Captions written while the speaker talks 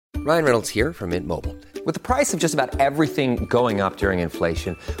Ryan Reynolds here from Mint Mobile. With the price of just about everything going up during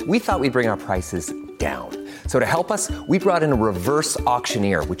inflation, we thought we'd bring our prices down. So to help us, we brought in a reverse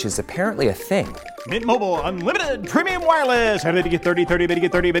auctioneer, which is apparently a thing. Mint Mobile Unlimited Premium Wireless. How to get 30, 30, bit to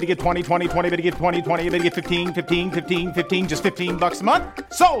get 30, bit to get 20, 20, 20, bit to get 20, 20, bit to get 15, 15, 15, 15, just $15 a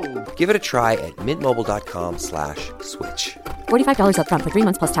month? Sold! Give it a try at mintmobile.com/switch. $45 up front for 3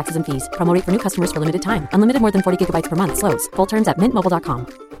 months plus taxes and fees. Promo rate for new customers for limited time. Unlimited more than 40 gigabytes per month. Slows full terms at mintmobile.com.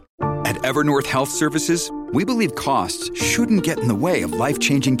 At Evernorth Health Services, we believe costs shouldn't get in the way of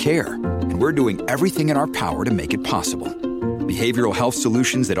life-changing care, and we're doing everything in our power to make it possible. Behavioral health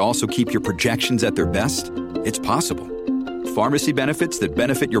solutions that also keep your projections at their best? It's possible. Pharmacy benefits that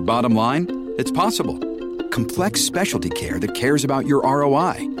benefit your bottom line? It's possible. Complex specialty care that cares about your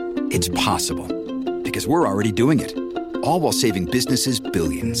ROI? It's possible. Because we're already doing it. All while saving businesses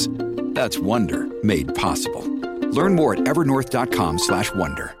billions. That's Wonder made possible. Learn more at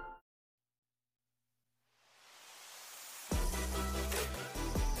evernorth.com/wonder.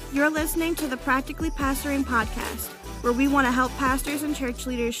 You're listening to the Practically Pastoring Podcast, where we want to help pastors and church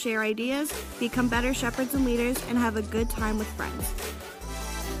leaders share ideas, become better shepherds and leaders, and have a good time with friends.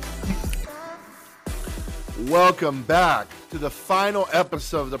 Welcome back to the final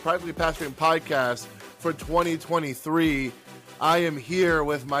episode of the Practically Pastoring Podcast for 2023. I am here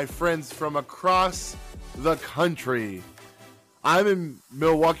with my friends from across the country. I'm in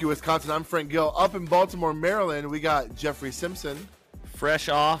Milwaukee, Wisconsin. I'm Frank Gill. Up in Baltimore, Maryland, we got Jeffrey Simpson. Fresh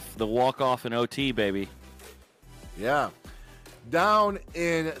off the walk-off in OT, baby. Yeah. Down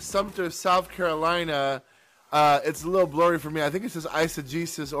in Sumter, South Carolina, it's a little blurry for me. I think it says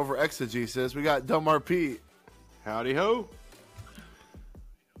eisegesis over exegesis. We got Delmar Pete. Howdy ho.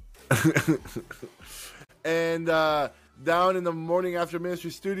 And down in the Morning After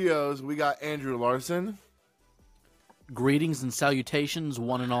Ministry Studios, we got Andrew Larson. Greetings and salutations,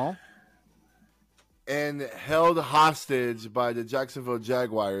 one and all. And held hostage by the Jacksonville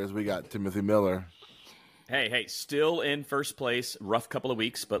Jaguars, we got Timothy Miller. Hey, still in first place. Rough couple of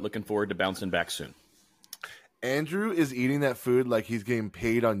weeks, but looking forward to bouncing back soon. Andrew is eating that food like he's getting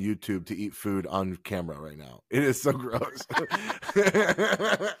paid on YouTube to eat food on camera right now. It is so gross.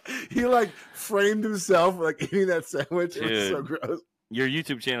 He framed himself eating that sandwich. Dude, it was so gross. Your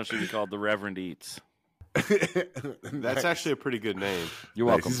YouTube channel should be called The Reverend Eats. That's actually a pretty good name. You're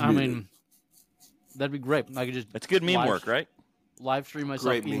welcome. I mean, that'd be great. I could just That's good meme work, right? Live stream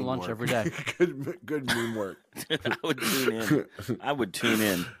myself eating lunch every day. good meme work. I would tune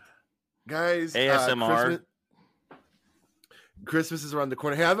in. Guys, ASMR. Christmas is around the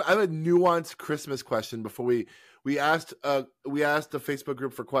corner. Hey, I have a nuanced Christmas question before we asked the Facebook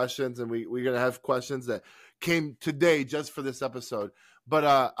group for questions, and we're gonna have questions that came today just for this episode.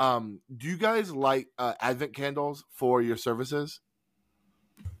 But do you guys light Advent candles for your services?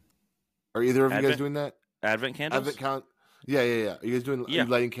 Are either of you guys doing that? Advent candles? Yeah. Are you guys doing? Are you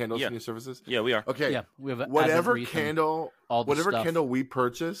lighting candles in your services? Yeah, we are. Okay. Yeah, we have whatever candle we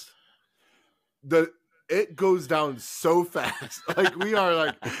purchased, it goes down so fast. We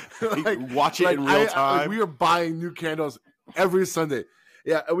are watch it in real time. We are buying new candles every Sunday.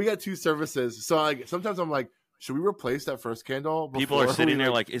 Yeah, and we got 2 services. So sometimes I'm like, should we replace that first candle? People are sitting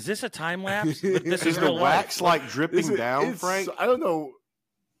there is this a time lapse? This is the wax dripping down, Frank? I don't know.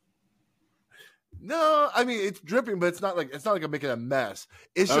 No, I mean it's dripping, but it's not like I'm making a mess.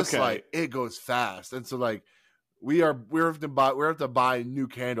 It's just it goes fast, and so we have to buy new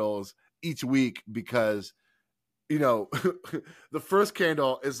candles each week because the first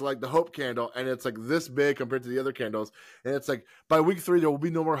candle is the hope candle, and it's this big compared to the other candles, and it's by week 3 there will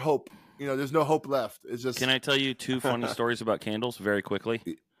be no more hope. There's no hope left. It's just. Can I tell you 2 funny stories about candles very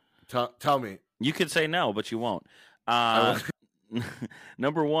quickly? Tell me. You could say no, but you won't.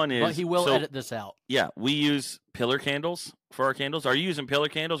 Number one is. But he will edit this out. Yeah, we use pillar candles for our candles. Are you using pillar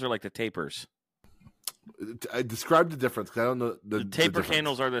candles or the tapers? I describe the difference because I don't know the taper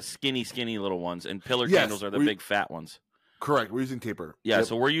candles are the skinny little ones, and pillar candles are the big fat ones. Correct. We're using taper. Yeah, yep.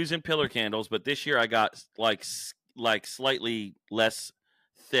 So we're using pillar candles, but this year I got slightly less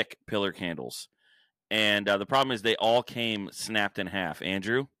thick pillar candles, and the problem is they all came snapped in half.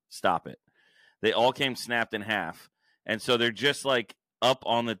 Andrew, stop it! They all came snapped in half, and so they're just up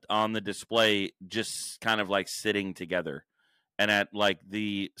on the display, just kind of sitting together. And at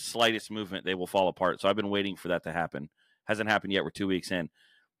the slightest movement, they will fall apart. So I've been waiting for that to happen. Hasn't happened yet. We're 2 weeks in.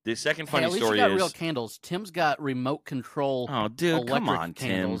 The second funny story is... At least you got real candles. Tim's got remote control come on,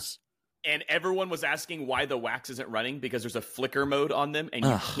 candles. Tim. And everyone was asking why the wax isn't running because there's a flicker mode on them, and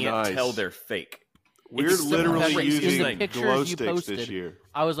you can't tell they're fake. We're literally using glow sticks this year.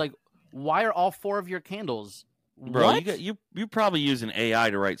 I was like, why are all 4 of your candles Bro, you're probably using AI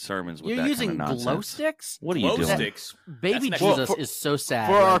to write sermons with You're that using kind of nonsense. glow sticks? What are you doing? Sticks. Baby Jesus is so sad.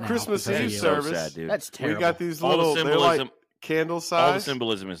 For right our now Christmas because of Eve you. service, So sad, dude. That's terrible. we got these All the little they're symbolism- like candle All the size.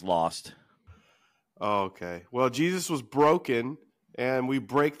 symbolism is lost. Oh, okay. Well, Jesus was broken, and we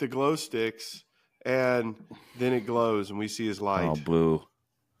break the glow sticks, and then it glows, and we see his light. Oh, boo.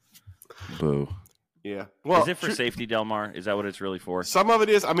 Boo. Yeah. Well, is it for safety, Delmar? Is that what it's really for? Some of it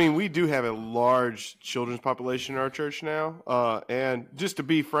is. I mean, we do have a large children's population in our church now, and just to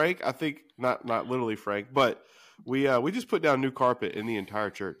be frank, I think not literally frank, but we just put down new carpet in the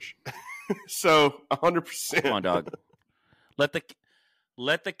entire church. So 100%. Come on, dog.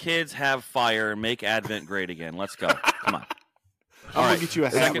 Let the kids have fire and make Advent great again. Let's go. Come on. I'm gonna get you a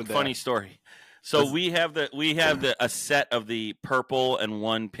hat second with that. funny story. So we have a set of the purple and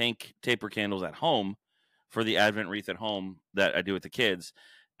one pink taper candles at home for the Advent wreath at home that I do with the kids,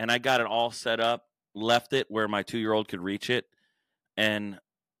 and I got it all set up, left it where my 2-year-old could reach it, and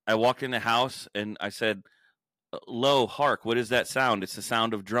I walked in the house and I said, "Lo, hark! What is that sound? It's the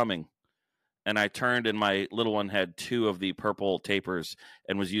sound of drumming." And I turned, and my little one had 2 of the purple tapers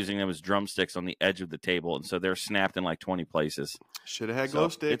and was using them as drumsticks on the edge of the table. And so they're snapped in like 20 places. Should have had glow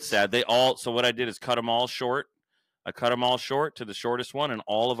sticks. It's sad. So what I did is cut them all short. I cut them all short to the shortest one, and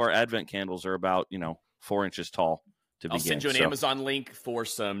all of our Advent candles are about, 4 inches tall to begin. I'll send you an Amazon link for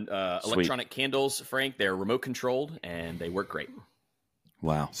some electronic candles, Frank. They're remote controlled, and they work great.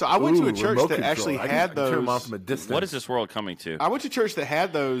 Wow. So I went to a church that actually had those. Turn them off from a distance. What is this world coming to? I went to a church that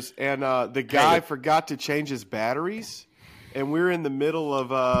had those, and the guy forgot to change his batteries. And we were in the middle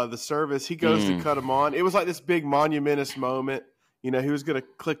of the service. He goes to cut them on. It was like this big monumentous moment. He was going to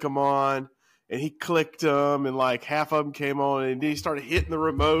click them on, and he clicked them, and like half of them came on, and then he started hitting the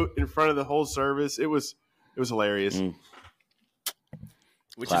remote in front of the whole service. It was hilarious.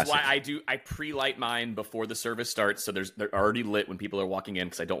 Which is why I pre-light mine before the service starts, so they're already lit when people are walking in,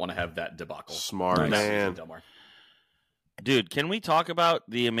 because I don't want to have that debacle. Smart man. Dude, can we talk about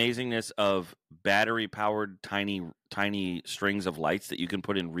the amazingness of battery-powered tiny strings of lights that you can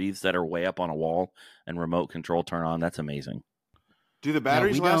put in wreaths that are way up on a wall and remote control turn on? That's amazing. Do the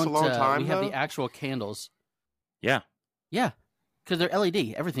batteries last a long time, We have the actual candles. Yeah. Yeah, because they're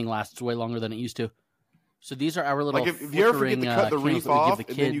LED. Everything lasts way longer than it used to. So these are our little like if you ever forget to cut the wreath off,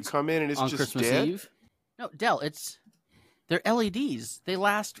 and then you come in and it's on just Christmas dead? Eve. No, Del, they're LEDs. They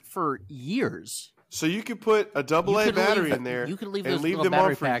last for years. So you could put a AA battery in there. You could leave and those leave little them on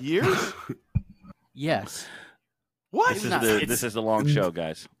battery for pack. years. Yes. What? This is the long show,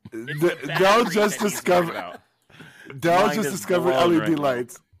 guys. Del just discovered LED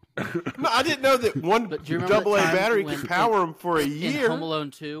lights. No, I didn't know that one AA battery could power them for a year. In Home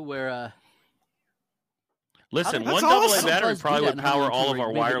Alone 2, where listen, one awesome. AA battery Does probably do that would in Home power Alone 2 all of where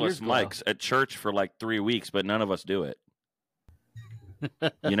our you make it wireless years ago. mics at church for like 3 weeks, but none of us do it.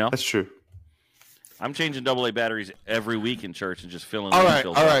 That's true. I'm changing AA batteries every week in church and just filling. All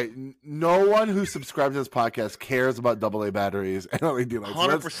right. No one who subscribes to this podcast cares about AA batteries and LED lights.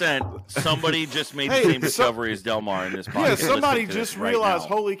 100%. Somebody just made the same discovery as Delmar in this podcast. Yeah, somebody Listen to just this right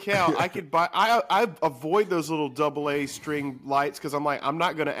realized, now. holy cow, I could buy. I avoid those little AA string lights because I'm like, I'm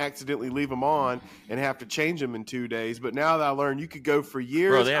not going to accidentally leave them on and have to change them in 2 days. But now that I learned you could go for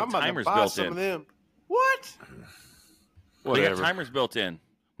years, Bro, they have I'm about timers to buy built some in. of them. What? They have timers built in.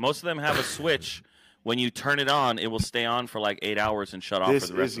 Most of them have a switch. When you turn it on, it will stay on for like 8 hours and shut off for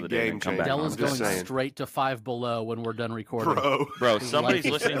the rest of the day and come back Del on. is going straight to Five Below when we're done recording. Bro, somebody's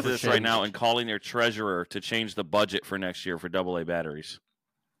listening to this right now and calling their treasurer to change the budget for next year for AA batteries.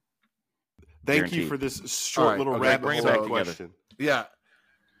 Thank Guaranteed. you for this short little rabbit hole question. Yeah.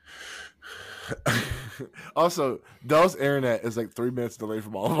 Also, Del's internet is like 3 minutes delayed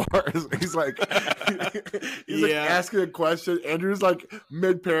from all of ours. He's like, like asking a question. Andrew's like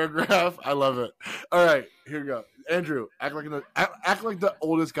mid paragraph. I love it. All right, here we go. Andrew, act like the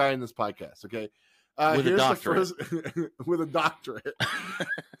oldest guy in this podcast. Okay, with a doctorate. With a doctorate.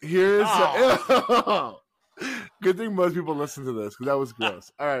 Here's good thing most people listen to this because that was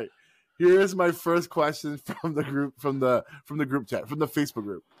gross. All right, here's my first question from the group from the group chat from the Facebook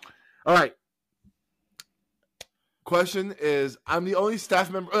group. All right. Question is, I'm the only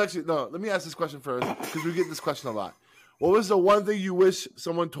staff member. Oh, actually, no. Let me ask this question first because we get this question a lot. What was the one thing you wish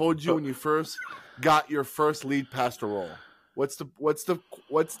someone told you when you first got your first lead pastor role? What's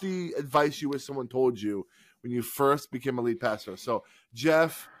the advice you wish someone told you when you first became a lead pastor? So,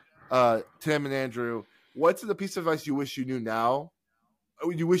 Jeff, Tim, and Andrew, what's the piece of advice you wish you knew now?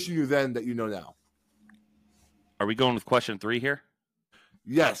 You wish you knew then that you know now. Are we going with question 3 here?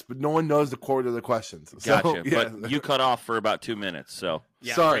 Yes, but no one knows the core of the questions. Gotcha. So, yeah. But you cut off for about 2 minutes, so.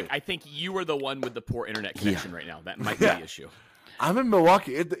 Yeah, sorry. Frank, I think you are the one with the poor internet connection right now. That might be the issue. I'm in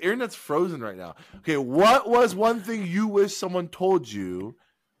Milwaukee. The internet's frozen right now. Okay, what was one thing you wish someone told you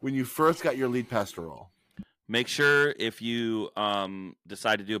when you first got your lead pastor role? Make sure if you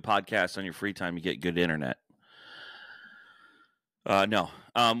decide to do a podcast on your free time, you get good internet. No.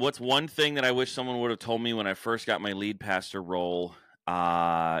 What's one thing that I wish someone would have told me when I first got my lead pastor role?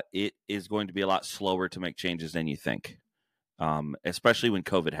 It is going to be a lot slower to make changes than you think, especially when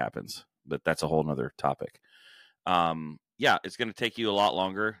COVID happens. But that's a whole nother topic. Yeah, it's going to take you a lot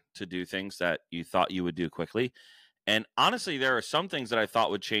longer to do things that you thought you would do quickly. And honestly, there are some things that I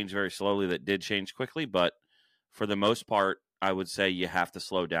thought would change very slowly that did change quickly. But for the most part, I would say you have to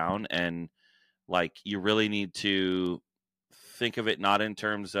slow down. And like, you really need to think of it not in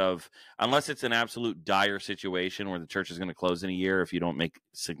terms of, unless it's an absolute dire situation where the church is going to close in a year if you don't make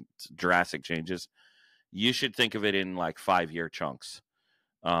drastic changes, you should think of it in like 5-year chunks.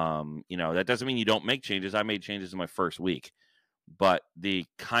 That doesn't mean you don't make changes. I made changes in my first week, but the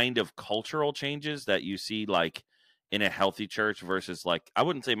kind of cultural changes that you see like in a healthy church versus like, I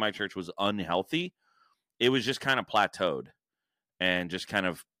wouldn't say my church was unhealthy. It was just kind of plateaued and just kind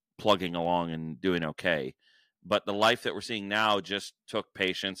of plugging along and doing okay. But the life that we're seeing now just took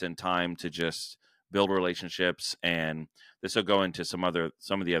patience and time to just build relationships. And this will go into some of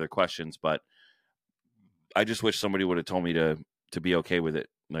the other questions, but I just wish somebody would have told me to be okay with it,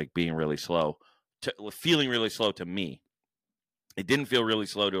 like being really slow, feeling really slow to me. It didn't feel really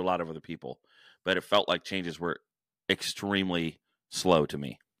slow to a lot of other people, but it felt like changes were extremely slow to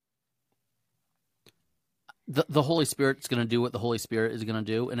me. The Holy Spirit's going to do what the Holy Spirit is going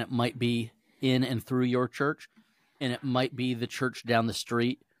to do, and it might be in and through your church, and it might be the church down the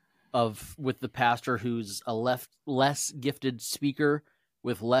street with the pastor who's a less gifted speaker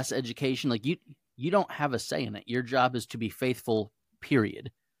with less education. Like you don't have a say in it. Your job is to be faithful,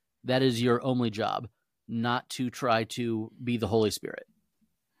 period. That is your only job, not to try to be the Holy Spirit.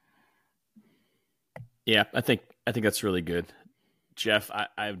 Yeah, I think that's really good. Jeff,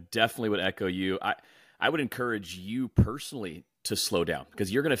 I definitely would echo you. I would encourage you personally to slow down,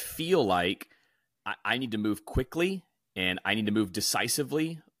 because you're going to feel like I need to move quickly and I need to move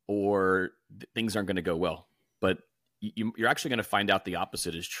decisively or things aren't going to go well. But you're actually going to find out the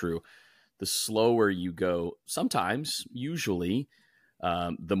opposite is true. The slower you go, sometimes, usually,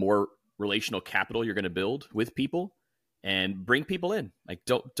 the more relational capital you're going to build with people and bring people in. Like,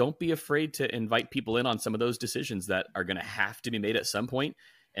 don't be afraid to invite people in on some of those decisions that are going to have to be made at some point,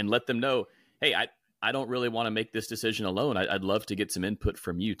 and let them know, hey, I don't really want to make this decision alone. I'd love to get some input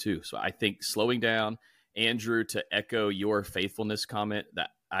from you too. So I think slowing down, Andrew, to echo your faithfulness comment, that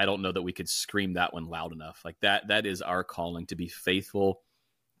I don't know that we could scream that one loud enough. Like that is our calling, to be faithful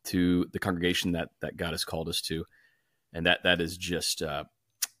to the congregation that God has called us to. And that is just,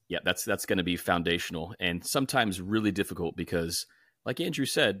 that's going to be foundational and sometimes really difficult, because like Andrew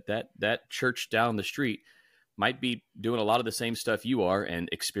said, that church down the street might be doing a lot of the same stuff you are and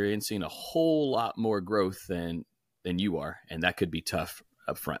experiencing a whole lot more growth than you are. And that could be tough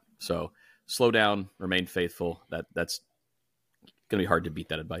up front. So slow down, remain faithful. That's going to be hard to beat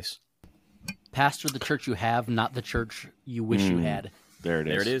that advice. Pastor the church you have, not the church you wish you had. There it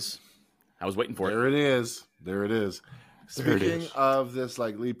is. There it is. I was waiting for it. There it is. Speaking of this,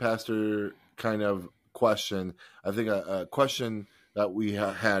 like, lead pastor kind of question, I think a question that we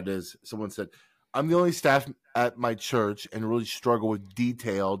had is, someone said, I'm the only staff at my church and really struggle with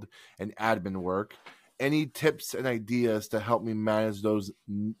detailed and admin work. Any tips and ideas to help me manage those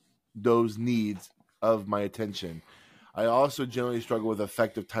needs of my attention? I also generally struggle with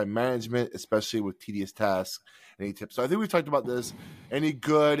effective time management, especially with tedious tasks. Any tips? So I think we've talked about this. Any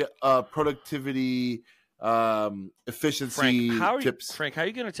good productivity, efficiency tips? Frank, how are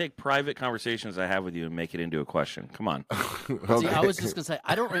you going to take private conversations I have with you and make it into a question? Come on. Okay. See, I was just going to say,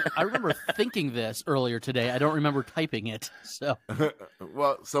 I remember thinking this earlier today. I don't remember typing it. So,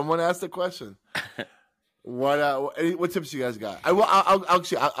 well, someone asked a question. What tips you guys got?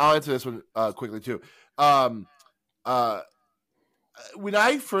 I'll answer this one quickly too. When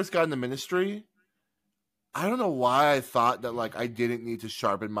I first got into ministry, I don't know why I thought that like I didn't need to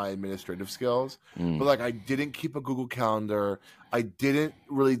sharpen my administrative skills, but like I didn't keep a Google Calendar. I didn't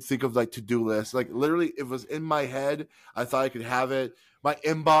really think of like to-do lists. Like literally, it was in my head. I thought I could have it. My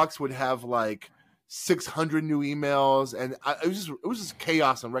inbox would have like 600 new emails, and it was just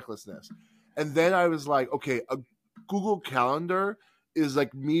chaos and recklessness. And then I was like, okay, a Google Calendar is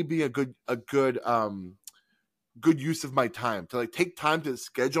like me being a good use of my time, to like take time to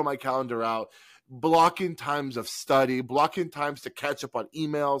schedule my calendar out, blocking times of study, blocking times to catch up on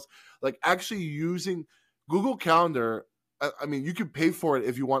emails, like actually using Google Calendar. I mean, you can pay for it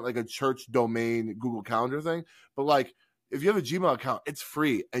if you want like a church domain Google Calendar thing, but like if you have a Gmail account, it's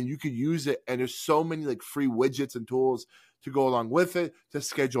free and you can use it. And there's so many like free widgets and tools to go along with it, to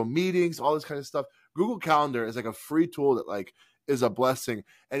schedule meetings, all this kind of stuff. Google Calendar is like a free tool that like is a blessing.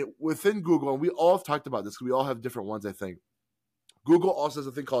 And within Google, and we all have talked about this because we all have different ones, I think. Google also has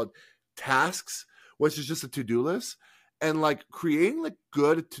a thing called Tasks, which is just a to-do list. And like creating like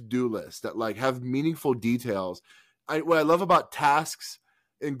good to-do lists that like have meaningful details. What I love about Tasks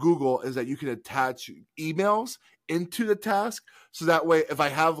in Google is that you can attach emails into the task. So that way, if I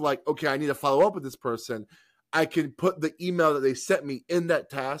have like, okay, I need to follow up with this person, I can put the email that they sent me in that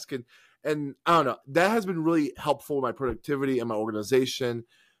task. And I don't know, that has been really helpful in my productivity and my organization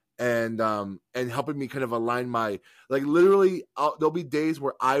and helping me kind of align my, like literally there'll be days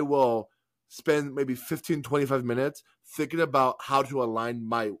where I will spend maybe 15, 25 minutes thinking about how to align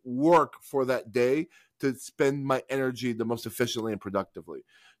my work for that day to spend my energy the most efficiently and productively.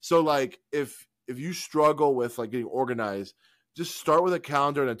 So like if you struggle with like getting organized, just start with a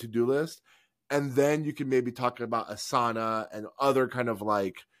calendar and a to-do list. And then you can maybe talk about Asana and other kind of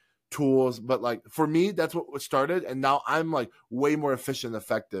like tools. But like for me, that's what started. And now I'm like way more efficient and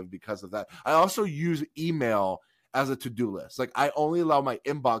effective because of that. I also use email as a to-do list. Like I only allow my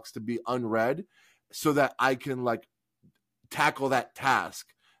inbox to be unread so that I can like tackle that task,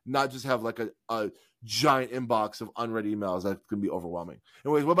 not just have like a giant inbox of unread emails that can be overwhelming.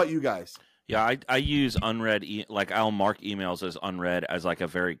 Anyways, what about you guys? Yeah, I use unread, like I'll mark emails as unread as like a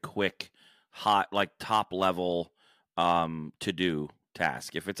very quick, hot, like top level to do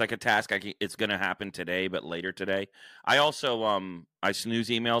task. If it's like a task, it's going to happen today, but later today. I also, I snooze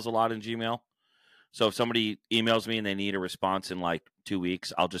emails a lot in Gmail. So if somebody emails me and they need a response in like 2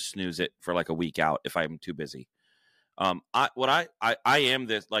 weeks, I'll just snooze it for like a week out if I'm too busy. I am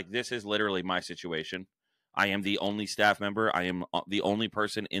this, like, this is literally my situation. I am the only staff member. I am the only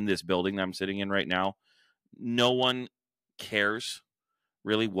person in this building that I'm sitting in right now. No one cares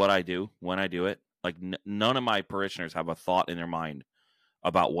really what I do when I do it. Like none of my parishioners have a thought in their mind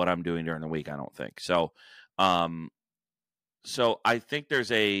about what I'm doing during the week. I don't think so. So I think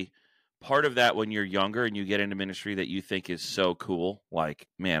there's a part of that when you're younger and you get into ministry that you think is so cool. Like,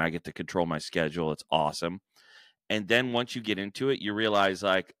 man, I get to control my schedule. It's awesome. And then once you get into it, you realize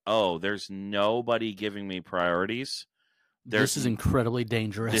like, oh, there's nobody giving me priorities. This is incredibly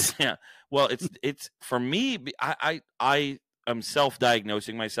dangerous. Yeah. Well, it's for me, I am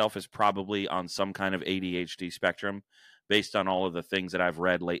self-diagnosing myself as probably on some kind of ADHD spectrum based on all of the things that I've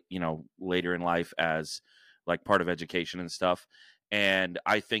read later in life as like part of education and stuff. And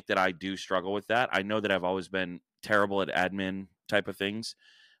I think that I do struggle with that. I know that I've always been terrible at admin type of things.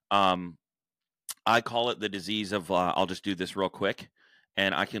 I call it the disease of I'll just do this real quick,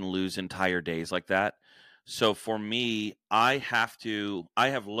 and I can lose entire days like that. So for me, I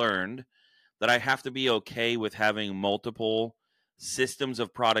have learned that I have to be okay with having multiple systems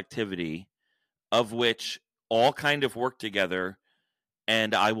of productivity, of which all kind of work together,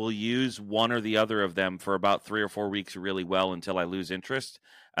 and I will use one or the other of them for about 3 or 4 weeks really well until I lose interest,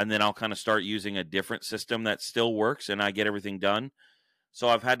 and then I'll kind of start using a different system that still works, and I get everything done. So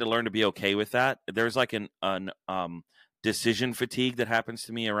I've had to learn to be okay with that. There's like an decision fatigue that happens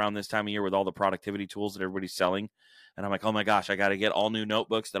to me around this time of year with all the productivity tools that everybody's selling. And I'm like, oh my gosh, I got to get all new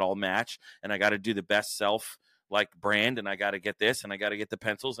notebooks that all match. And I got to do the best self like brand. And I got to get this and I got to get the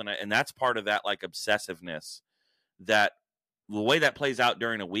pencils. And that's part of that like obsessiveness, that the way that plays out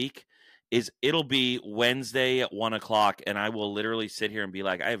during a week is it'll be Wednesday at 1:00. And I will literally sit here and be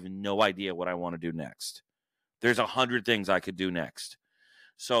like, I have no idea what I want to do next. There's 100 things I could do next.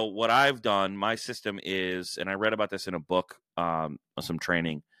 So what I've done, my system is, and I read about this in a book, some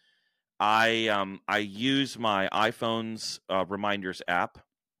training. I use my iPhone's reminders app,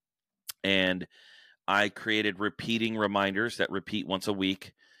 and I created repeating reminders that repeat once a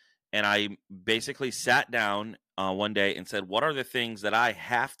week. And I basically sat down one day and said, what are the things that I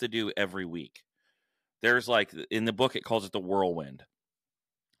have to do every week? There's like, in the book, it calls it the whirlwind.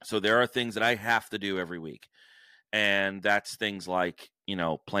 So there are things that I have to do every week. And that's things like,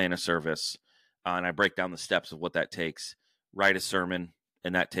 plan a service. And I break down the steps of what that takes. Write a sermon,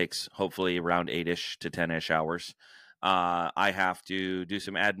 and that takes hopefully around 8-ish to 10-ish hours. I have to do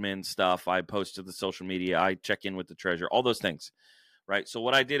some admin stuff. I post to the social media. I check in with the treasurer, all those things, right? So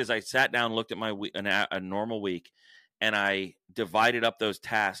what I did is I sat down, looked at my a normal week, and I divided up those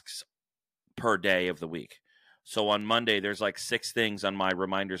tasks per day of the week. So on Monday, there's like 6 things on my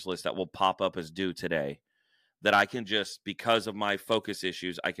reminders list that will pop up as due today. that I can just, because of my focus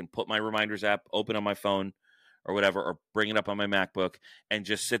issues, I can put my reminders app open on my phone or whatever, or bring it up on my MacBook and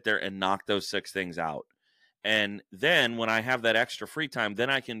just sit there and knock those 6 things out. And then when I have that extra free time, then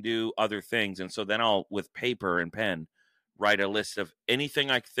I can do other things. And so then I'll, with paper and pen, write a list of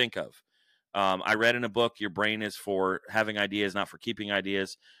anything I think of. I read in a book, your brain is for having ideas, not for keeping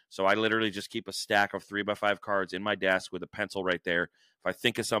ideas. So I literally just keep a stack of 3x5 cards in my desk with a pencil right there. If I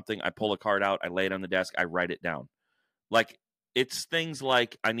think of something, I pull a card out, I lay it on the desk, I write it down. Like, it's things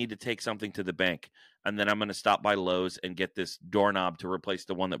like I need to take something to the bank, and then I'm going to stop by Lowe's and get this doorknob to replace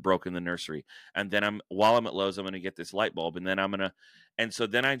the one that broke in the nursery. And then while I'm at Lowe's, I'm going to get this light bulb, and then and so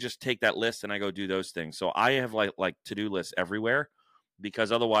then I just take that list and I go do those things. So I have like to-do lists everywhere,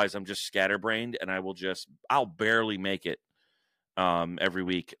 because otherwise I'm just scatterbrained, and I'll barely make it every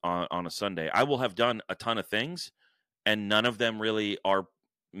week on a Sunday. I will have done a ton of things, and none of them really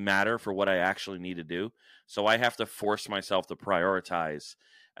matter for what I actually need to do. So I have to force myself to prioritize.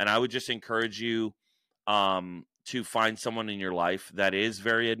 And I would just encourage you to find someone in your life that is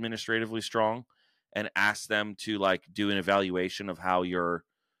very administratively strong, and ask them to like do an evaluation of how you're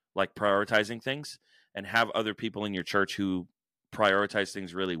like prioritizing things, and have other people in your church who prioritize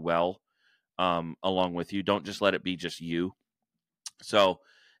things really well along with you. Don't just let it be just you. So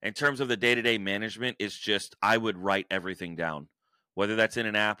in terms of the day-to-day management, it's just, I would write everything down, whether that's in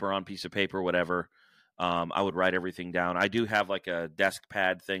an app or on a piece of paper, whatever. I would write everything down. I do have like a desk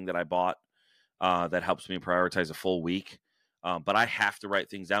pad thing that I bought that helps me prioritize a full week. But I have to write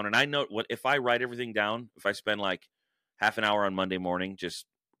things down. And I know if I write everything down, if I spend like half an hour on Monday morning just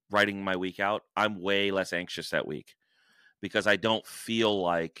writing my week out, I'm way less anxious that week, because I don't feel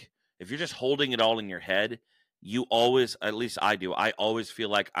like, if you're just holding it all in your head, you always, at least I do, I always feel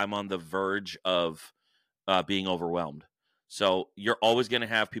like I'm on the verge of being overwhelmed. So you're always going to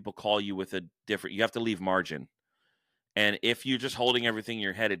have people call you with you have to leave margin. And if you're just holding everything in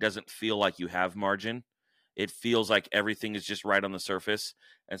your head, it doesn't feel like you have margin. It feels like everything is just right on the surface.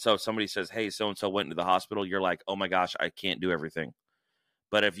 And so if somebody says, hey, so-and-so went into the hospital, you're like, oh my gosh, I can't do everything.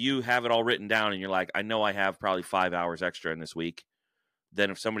 But if you have it all written down and you're like, I know I have probably 5 hours extra in this week, then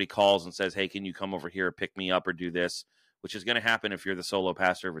if somebody calls and says, hey, can you come over here, pick me up, or do this, which is going to happen if you're the solo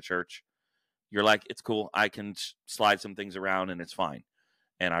pastor of a church, you're like, it's cool. I can slide some things around and it's fine.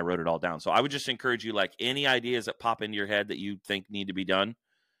 And I wrote it all down. So I would just encourage you, like, any ideas that pop into your head that you think need to be done,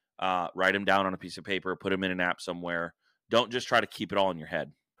 write them down on a piece of paper, put them in an app somewhere. Don't just try to keep it all in your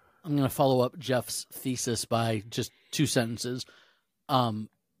head. I'm going to follow up Jeff's thesis by just 2 sentences.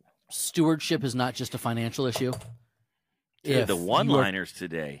 Stewardship is not just a financial issue. Dude, the one-liners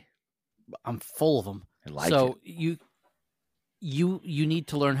today. I'm full of them. I like so it. You need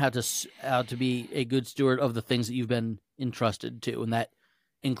to learn how to be a good steward of the things that you've been entrusted to, and that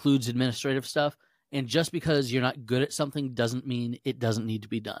includes administrative stuff. And just because you're not good at something doesn't mean it doesn't need to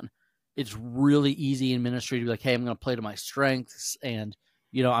be done. It's really easy in ministry to be like, hey, I'm going to play to my strengths, and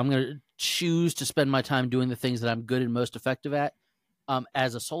I'm going to choose to spend my time doing the things that I'm good and most effective at.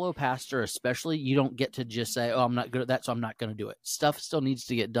 As a solo pastor, especially, you don't get to just say, oh, I'm not good at that, so I'm not going to do it. Stuff still needs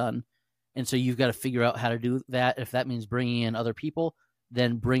to get done. And so you've got to figure out how to do that. If that means bringing in other people,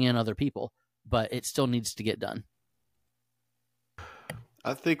 then bring in other people. But it still needs to get done.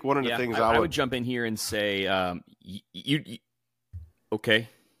 I think one of the things I would jump in here and say, you okay.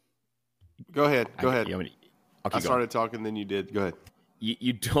 Go ahead. I started talking, then you did. Go ahead.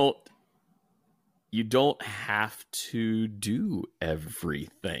 You don't have to do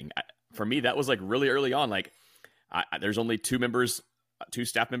everything. For me, that was like really early on. Like, there's only 2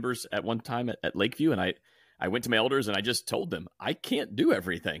 staff members at one time at Lakeview, and I went to my elders and I just told them I can't do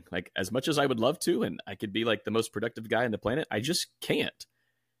everything. Like, as much as I would love to, and I could be like the most productive guy on the planet, I just can't.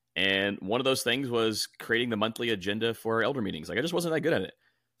 And one of those things was creating the monthly agenda for our elder meetings. Like, I just wasn't that good at it.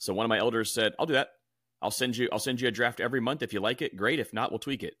 So one of my elders said, I'll do that. I'll send you a draft every month. If you like it, great. If not, we'll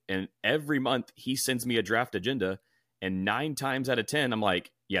tweak it. And every month he sends me a draft agenda, and 9 times out of 10, I'm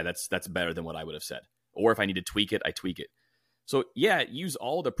like, yeah, that's better than what I would have said. Or if I need to tweak it, I tweak it. So yeah, use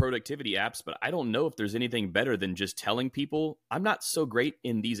all the productivity apps, but I don't know if there's anything better than just telling people, I'm not so great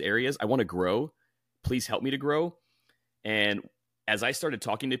in these areas. I want to grow. Please help me to grow. And as I started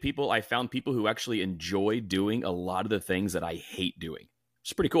talking to people, I found people who actually enjoy doing a lot of the things that I hate doing.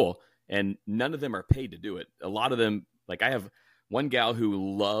 It's pretty cool. And none of them are paid to do it. A lot of them, like, I have one gal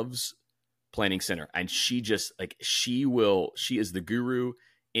who loves Planning Center, and she just, like, she is the guru.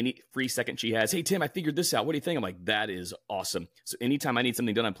 Any free second she has, hey, Tim, I figured this out. What do you think? I'm like, that is awesome. So anytime I need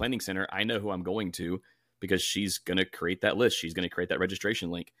something done on Planning Center, I know who I'm going to, because she's going to create that list. She's going to create that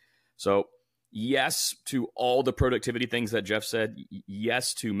registration link. So yes to all the productivity things that Jeff said.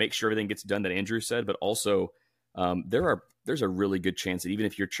 Yes to make sure everything gets done that Andrew said, but also there's a really good chance that even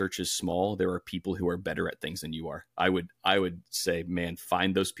if your church is small, there are people who are better at things than you are. I would say, man,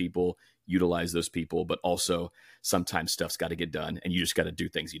 find those people, utilize those people, but also sometimes stuff's got to get done and you just got to do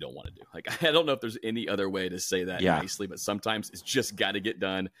things you don't want to do. Like, I don't know if there's any other way to say that nicely, but sometimes it's just got to get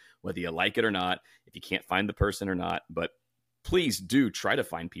done, whether you like it or not, if you can't find the person or not. But please do try to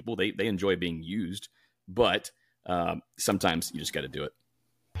find people. They enjoy being used, but sometimes you just got to do it.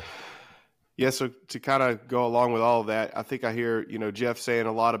 Yeah, so to kind of go along with all of that, I think I hear, Jeff saying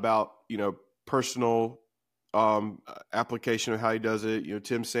a lot about, personal application of how he does it.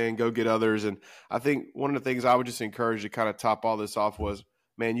 Tim saying go get others. And I think one of the things I would just encourage to kind of top all this off was,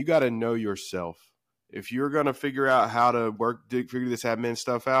 man, you got to know yourself. If you're going to figure out how to figure this admin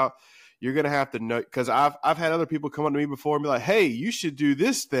stuff out, you're going to have to know, because I've had other people come up to me before and be like, hey, you should do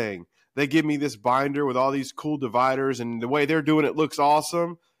this thing. They give me this binder with all these cool dividers and the way they're doing it looks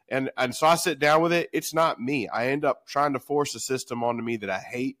awesome. And so I sit down with it. It's not me. I end up trying to force a system onto me that I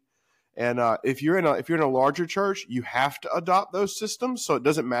hate. And if you're in a larger church, you have to adopt those systems. So it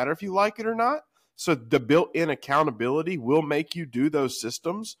doesn't matter if you like it or not. So the built-in accountability will make you do those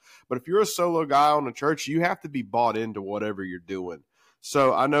systems. But if you're a solo guy on a church, you have to be bought into whatever you're doing.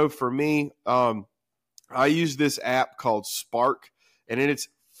 So I know for me, I use this app called Spark, and it's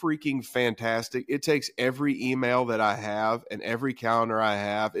freaking fantastic. It takes every email that I have and every calendar I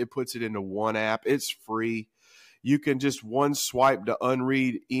have, it puts it into one app. It's free. You can just one swipe to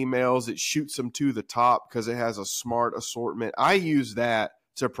unread emails. It shoots them to the top because it has a smart assortment. I use that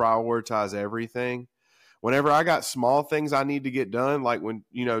to prioritize everything. Whenever I got small things I need to get done, like when,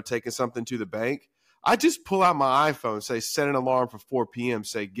 taking something to the bank, I just pull out my iPhone, say, set an alarm for 4 p.m.,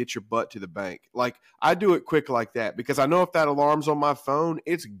 say, get your butt to the bank. Like, I do it quick like that because I know if that alarm's on my phone,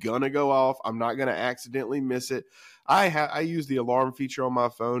 it's going to go off. I'm not going to accidentally miss it. I use the alarm feature on my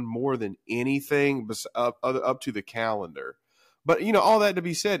phone more than anything up to the calendar. But, all that to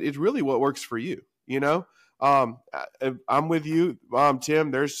be said, it's really what works for you, I'm with you,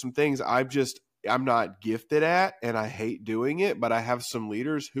 Tim. There's some things I'm not gifted at, and I hate doing it, but I have some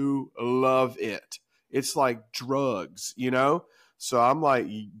leaders who love it. It's like drugs, So I'm like,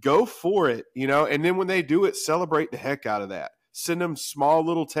 go for it, and then when they do it, celebrate the heck out of that. Send them small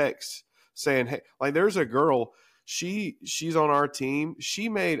little texts saying, hey, like there's a girl, she's on our team. She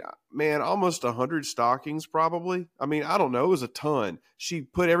made, man, almost 100 stockings probably. I mean, I don't know. It was a ton. She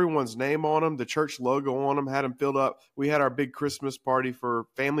put everyone's name on them, the church logo on them, had them filled up. We had our big Christmas party for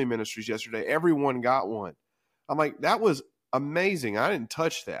family ministries yesterday. Everyone got one. I'm like, that was amazing. I didn't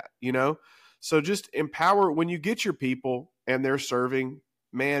touch that, So just empower when you get your people and they're serving,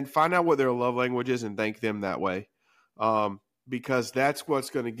 man, find out what their love language is and thank them that way. Because that's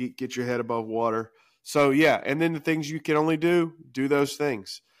what's going to get your head above water. So, yeah. And then the things you can only do those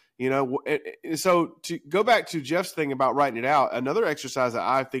things, So to go back to Jeff's thing about writing it out, another exercise that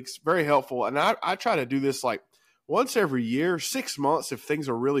I think is very helpful. And I try to do this like once every year, 6 months, if things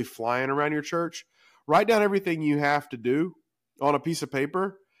are really flying around your church, write down everything you have to do on a piece of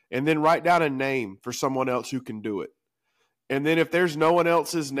paper. And then write down a name for someone else who can do it. And then if there's no one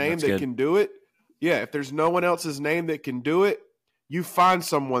else's name can do it, if there's no one else's name that can do it, you find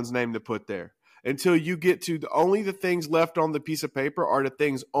someone's name to put there until you get to only the things left on the piece of paper are the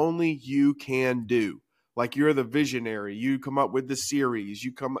things only you can do. Like you're the visionary, you come up with the series,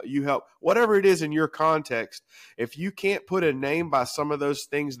 you help, whatever it is in your context. If you can't put a name by some of those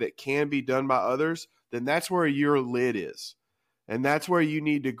things that can be done by others, then that's where your lid is. And that's where you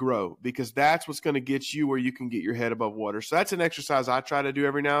need to grow because that's what's going to get you where you can get your head above water. So that's an exercise I try to do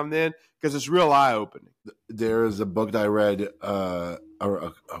every now and then because it's real eye-opening. There's a book that I read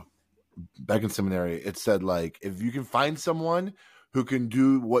back in seminary. It said, like, if you can find someone who can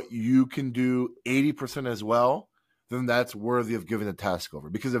do what you can do 80% as well, then that's worthy of giving the task over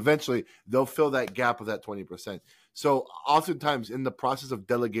because eventually they'll fill that gap of that 20%. So oftentimes in the process of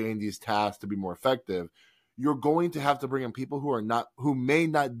delegating these tasks to be more effective, you're going to have to bring in people who may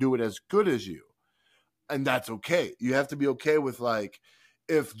not do it as good as you. And that's okay. You have to be okay with, like,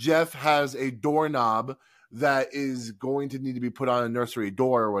 if Jeff has a doorknob that is going to need to be put on a nursery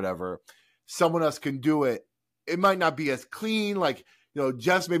door or whatever, someone else can do it. It might not be as clean. Like,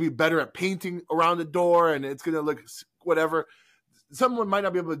 Jeff's maybe better at painting around the door and it's going to look whatever. Someone might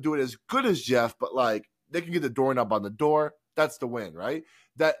not be able to do it as good as Jeff, but like they can get the doorknob on the door. That's the win, right?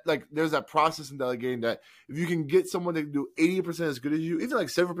 That, like, there's that process in delegating that if you can get someone that can do 80% as good as you, even like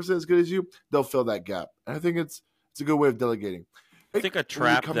 7% as good as you, they'll fill that gap. And I think it's a good way of delegating. I think a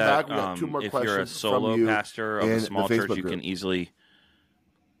trap that if you're a solo pastor of a small church, you can easily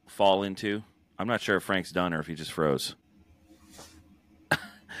fall into. I'm not sure if Frank's done or if he just froze.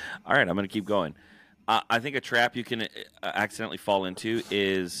 All right, I'm going to keep going. I think a trap you can accidentally fall into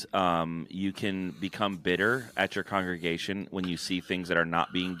is you can become bitter at your congregation when you see things that are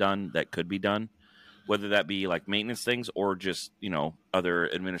not being done that could be done, whether that be like maintenance things or just, other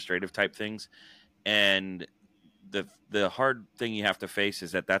administrative type things. And the hard thing you have to face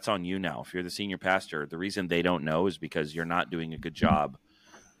is that that's on you now. If you're the senior pastor, the reason they don't know is because you're not doing a good job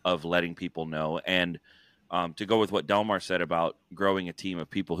of letting people know. And to go with what Delmar said about growing a team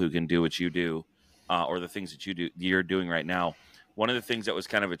of people who can do what you do, or the things that you're doing right now, one of the things that was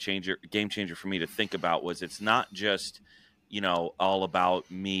kind of a game changer for me to think about was it's not just, all about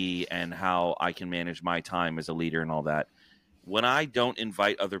me and how I can manage my time as a leader and all that. When I don't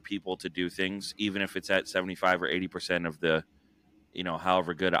invite other people to do things, even if it's at 75 or 80% of the,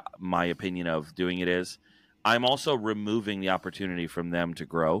 however good my opinion of doing it is, I'm also removing the opportunity from them to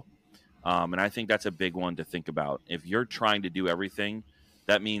grow. And I think that's a big one to think about. If you're trying to do everything,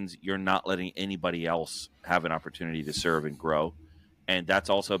 that means you're not letting anybody else have an opportunity to serve and grow. And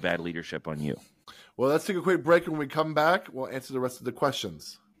that's also bad leadership on you. Well, let's take a quick break. When we come back, we'll answer the rest of the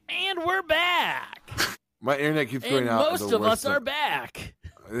questions. And we're back. My internet keeps going and out. Most of us are back.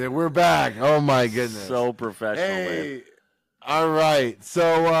 We're back. Oh, my goodness. So professional. Hey. Man. All right.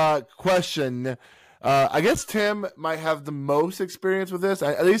 So, question. I guess Tim might have the most experience with this.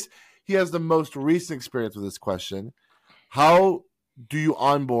 At least he has the most recent experience with this question. How do you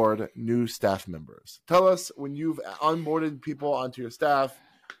onboard new staff members? Tell us, when you've onboarded people onto your staff,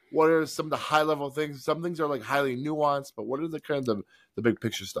 what are some of the high-level things? Some things are like highly nuanced, but what are the kind of the big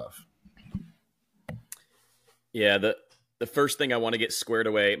picture stuff? Yeah, the first thing I want to get squared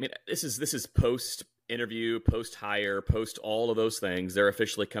away. I mean, this is post interview, post hire, post all of those things. They're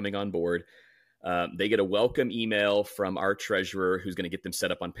officially coming on board. They get a welcome email from our treasurer who's going to get them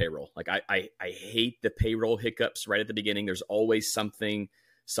set up on payroll. Like I hate the payroll hiccups right at the beginning. There's always some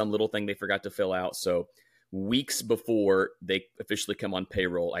little thing they forgot to fill out. So weeks before they officially come on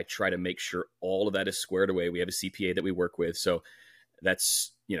payroll, I try to make sure all of that is squared away. We have a CPA that we work with. So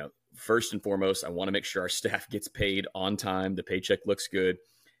that's, first and foremost, I want to make sure our staff gets paid on time. The paycheck looks good.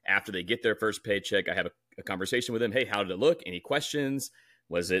 After they get their first paycheck, I have a conversation with them. Hey, how did it look? Any questions?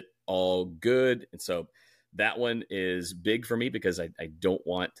 Was it all good? And so that one is big for me because I don't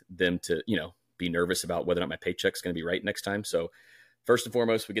want them to, be nervous about whether or not my paycheck's going to be right next time. So first and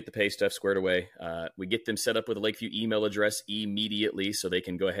foremost, we get the pay stuff squared away. We get them set up with a Lakeview email address immediately so they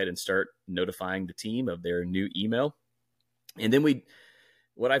can go ahead and start notifying the team of their new email. And then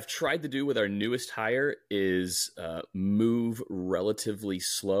what I've tried to do with our newest hire is move relatively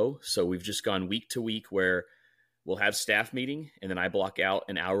slow. So we've just gone week to week where we'll have staff meeting, and then I block out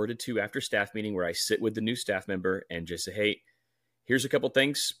an hour to two after staff meeting where I sit with the new staff member and just say, hey, here's a couple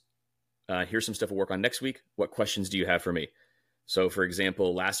things. Here's some stuff we'll work on next week. What questions do you have for me? So, for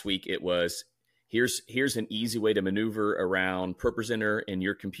example, last week it was, here's an easy way to maneuver around ProPresenter in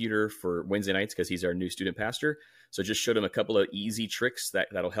your computer for Wednesday nights because he's our new student pastor. So just showed him a couple of easy tricks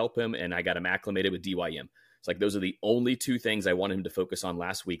that'll help him, and I got him acclimated with DYM. It's like those are the only two things I wanted him to focus on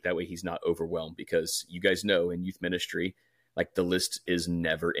last week. That way he's not overwhelmed, because you guys know in youth ministry, like the list is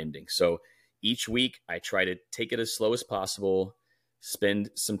never ending. So each week I try to take it as slow as possible, spend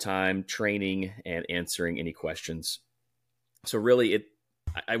some time training and answering any questions. So really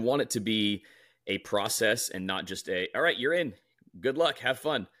I want it to be a process and not just all right, you're in, good luck, have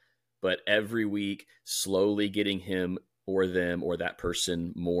fun. But every week, slowly getting him or them or that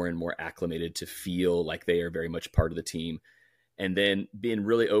person more and more acclimated to feel like they are very much part of the team. And then being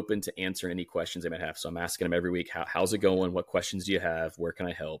really open to answer any questions they might have. So I'm asking them every week, how's it going? What questions do you have? Where can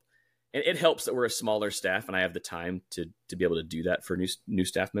I help? And it helps that we're a smaller staff and I have the time to be able to do that for new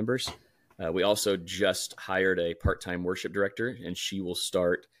staff members. We also just hired a part-time worship director, and she will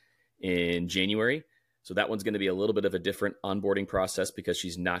start in January. So that one's going to be a little bit of a different onboarding process because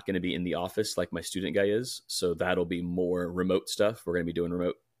she's not going to be in the office like my student guy is. So that'll be more remote stuff. We're going to be doing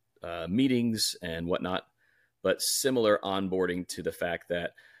remote meetings and whatnot, but similar onboarding to the fact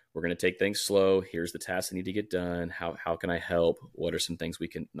that we're going to take things slow. Here's the tasks I need to get done. How can I help? What are some things we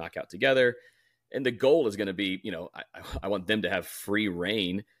can knock out together? And the goal is going to be, I want them to have free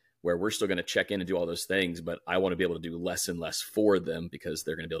reign where we're still going to check in and do all those things, but I want to be able to do less and less for them because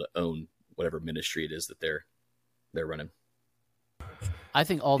they're going to be able to own whatever ministry it is that they're running. I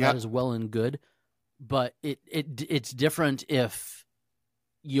think all that is well and good, but it's different if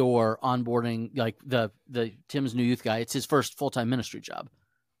you're onboarding like the Tim's new youth guy. It's his first full-time ministry job,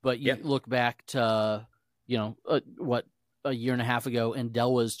 but you look back to a year and a half ago, and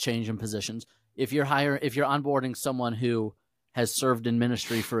Dell was changing positions. If you're onboarding someone who has served in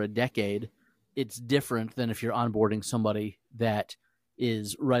ministry for a decade, it's different than if you're onboarding somebody that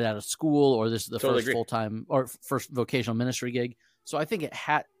is right out of school, or this is the Totally first agree. full-time or first vocational ministry gig. So I think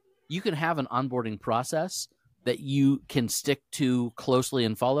you can have an onboarding process that you can stick to closely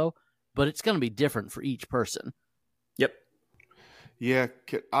and follow, but it's going to be different for each person. Yep. Yeah,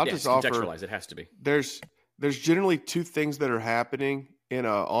 I'll just offer. Contextualize. It has to be. There's generally two things that are happening in a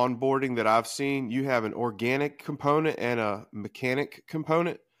onboarding that I've seen. You have an organic component and a mechanic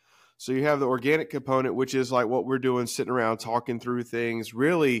component. So you have the organic component, which is like what we're doing, sitting around talking through things,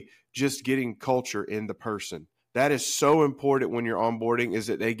 really just getting culture in the person. That is so important when you're onboarding, is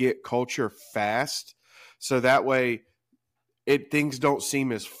that they get culture fast. So that way things don't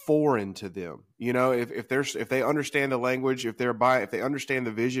seem as foreign to them. You know, if they understand the language, if they understand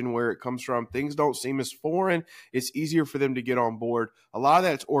the vision, where it comes from, things don't seem as foreign. It's easier for them to get on board. A lot of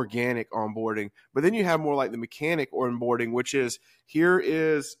that's organic onboarding, but then you have more like the mechanic onboarding, which is, here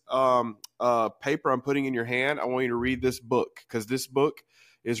is a paper I'm putting in your hand. I want you to read this book, because this book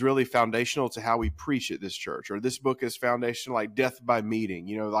is really foundational to how we preach at this church. Or this book is foundational, like Death by Meeting.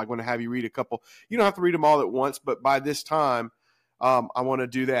 You know, like, I'm going to have you read a couple. You don't have to read them all at once, but by this time, I want to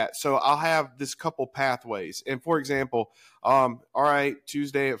do that. So I'll have this couple pathways. And for example, all right,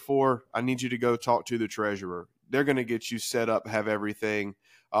 Tuesday at 4, I need you to go talk to the treasurer. They're going to get you set up, have everything.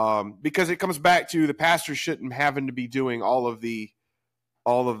 Because it comes back to the pastor shouldn't having to be doing all of the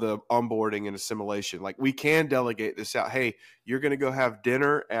onboarding and assimilation. Like, we can delegate this out. Hey, you're going to go have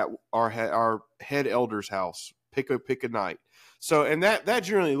dinner at our head elder's house. Pick a night. So, and that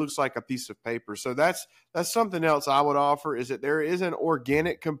generally looks like a piece of paper. So that's something else I would offer, is that there is an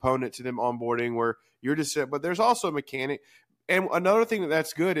organic component to them onboarding where you're just set, but there's also a mechanic. And another thing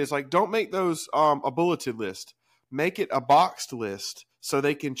that's good is, like, don't make those a bulleted list. Make it a boxed list so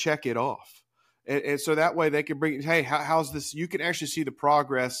they can check it off. And so that way they can bring, hey, how's this? You can actually see the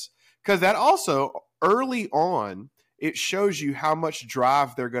progress, because that also, early on, it shows you how much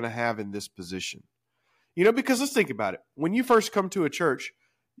drive they're going to have in this position. You know, because let's think about it. When you first come to a church,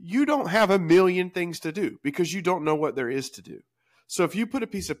 you don't have a million things to do because you don't know what there is to do. So if you put a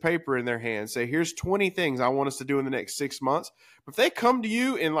piece of paper in their hand, say, here's 20 things I want us to do in the next 6 months. If they come to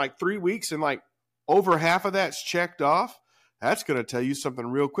you in like 3 weeks and like over half of that's checked off, that's going to tell you something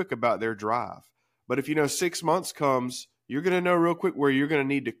real quick about their drive. But if 6 months comes, you're going to know real quick where you're going to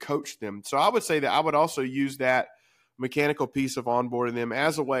need to coach them. So I would say that I would also use that mechanical piece of onboarding them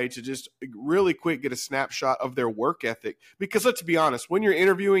as a way to just really quick get a snapshot of their work ethic. Because let's be honest, when you're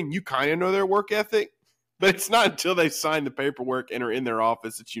interviewing, you kind of know their work ethic, but it's not until they sign the paperwork and are in their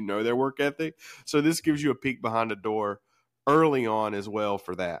office that you know their work ethic. So this gives you a peek behind the door early on as well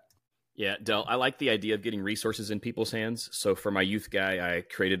for that. Yeah, Del, I like the idea of getting resources in people's hands. So for my youth guy, I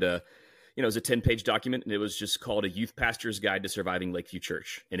created it was a 10-page document, and it was just called A Youth Pastor's Guide to Surviving Lakeview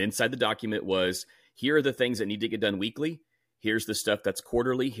Church. And inside the document was, here are the things that need to get done weekly. Here's the stuff that's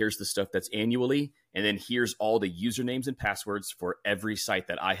quarterly. Here's the stuff that's annually. And then here's all the usernames and passwords for every site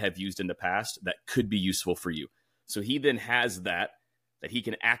that I have used in the past that could be useful for you. So he then has that he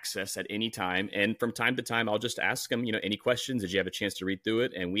can access at any time. And from time to time, I'll just ask him, any questions? Did you have a chance to read through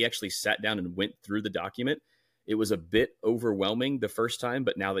it? And we actually sat down and went through the document. It was a bit overwhelming the first time,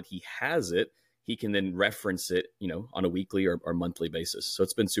 but now that he has it, he can then reference it, on a weekly or monthly basis. So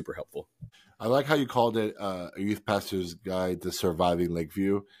it's been super helpful. I like how you called it a Youth Pastor's Guide to Surviving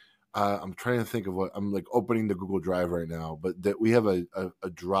Lakeview. I'm trying to think of what I'm like opening the Google Drive right now, but that we have a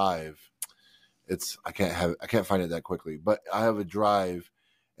drive. I can't find it that quickly, but I have a drive,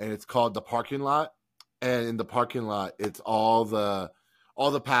 and it's called The Parking Lot. And in the parking lot, it's all the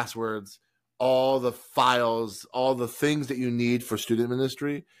passwords, all the files, all the things that you need for student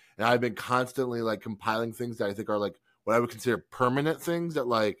ministry. And I've been constantly like compiling things that I think are like what I would consider permanent things, that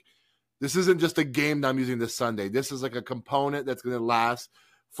like, this isn't just a game that I'm using this Sunday. This is like a component that's going to last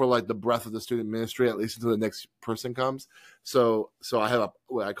for like the breadth of the student ministry, at least until the next person comes. So I have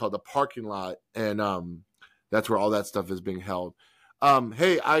what I call the parking lot, and that's where all that stuff is being held.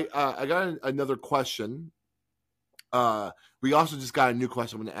 Hey, I got another question. We also just got a new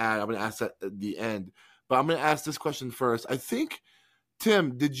question I'm going to ask that at the end, but I'm going to ask this question first. I think,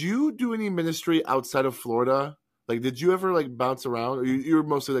 Tim, did you do any ministry outside of Florida? Like, did you ever like bounce around? Or you were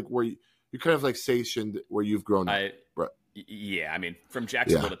mostly like where you're kind of like stationed where you've grown up? Yeah, I mean, from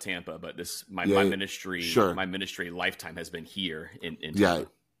Jacksonville to Tampa, but my ministry lifetime has been here in Tampa. Yeah.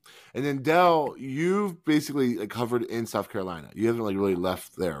 And then Del, you've basically like covered in South Carolina. You haven't like really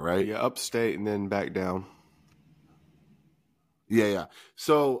left there, right? Yeah, upstate and then back down. Yeah.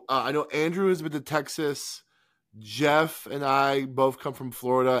 So I know Andrew has been to Texas. Jeff and I both come from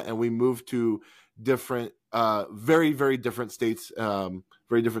Florida, and we moved to different, very, very different states,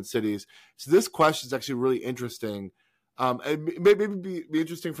 very different cities. So this question is actually really interesting. And maybe be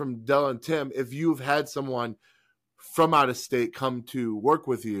interesting from Dell and Tim if you've had someone from out of state come to work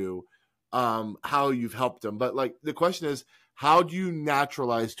with you, how you've helped them. But like the question is, how do you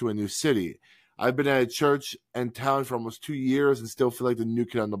naturalize to a new city? I've been at a church and town for almost 2 years and still feel like the new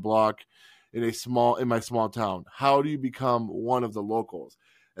kid on the block in my small town. How do you become one of the locals?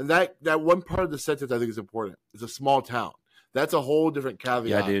 And that one part of the sentence I think is important. It's a small town. That's a whole different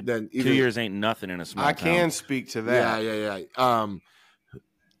caveat. Yeah, dude. Than 2 years ain't nothing in a small town. I can speak to that. Yeah.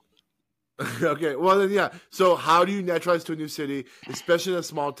 Okay, well then, yeah. So how do you naturalize to a new city, especially in a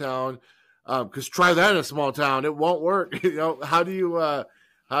small town? Because try that in a small town, it won't work. How do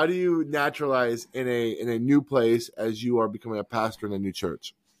you naturalize in a new place as you are becoming a pastor in a new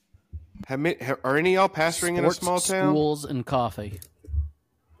church? Are any of y'all pastoring in a small town? Schools and coffee.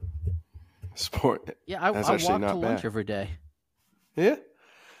 Sport. Yeah, I walk to lunch every day. Yeah.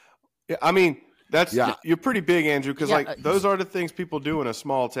 I mean, you're pretty big, Andrew, because those are the things people do in a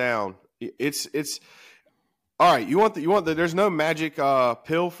small town. It's all right. You want there's no magic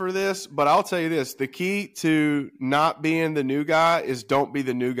pill for this, but I'll tell you this: the key to not being the new guy is don't be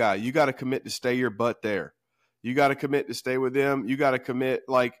the new guy. You got to commit to stay your butt there. You got to commit to stay with them. You got to commit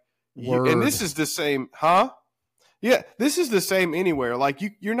and this is the same, huh? Yeah, this is the same anywhere. Like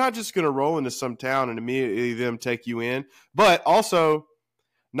you're not just going to roll into some town and immediately them take you in. But also,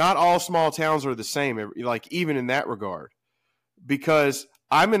 not all small towns are the same. Like even in that regard, because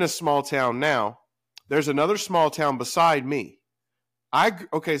I'm in a small town now. There's another small town beside me. And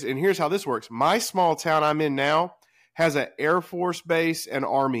here's how this works. My small town I'm in now has an Air Force base and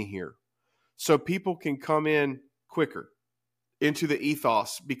Army here, so people can come in quicker into the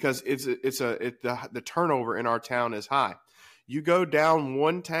ethos because the turnover in our town is high. You go down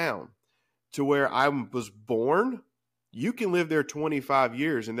one town to where I was born, you can live there 25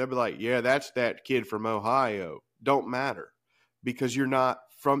 years and they'll be like, yeah, that's that kid from Ohio. Don't matter because you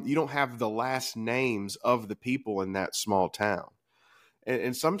don't have the last names of the people in that small town.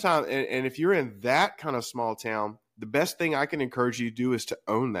 And sometimes, and if you're in that kind of small town, the best thing I can encourage you to do is to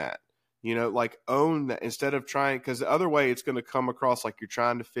own that. Own that instead of trying, because the other way it's going to come across like you're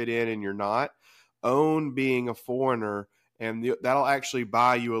trying to fit in and you're not. Own being a foreigner, and that'll actually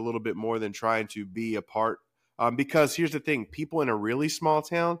buy you a little bit more than trying to be a part. Because here's the thing, people in a really small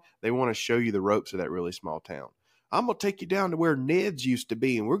town, they want to show you the ropes of that really small town. I'm going to take you down to where Ned's used to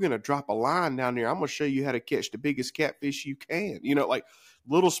be, and we're going to drop a line down there. I'm going to show you how to catch the biggest catfish you can.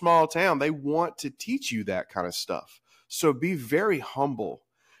 Little small town, they want to teach you that kind of stuff. So be very humble.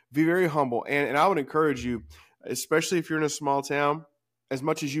 Be very humble. And I would encourage you, especially if you're in a small town, as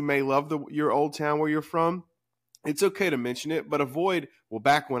much as you may love your old town where you're from, it's okay to mention it, but avoid,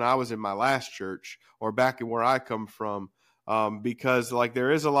 back when I was in my last church or back in where I come from, because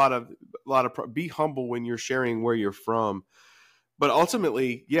there is a lot of be humble when you're sharing where you're from. But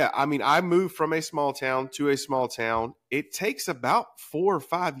ultimately, I moved from a small town to a small town. It takes about 4 or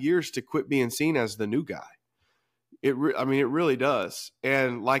 5 years to quit being seen as the new guy. It really does.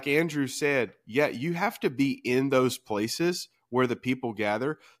 And like Andrew said, you have to be in those places where the people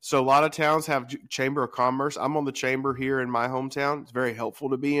gather. So a lot of towns have Chamber of Commerce. I'm on the Chamber here in my hometown. It's very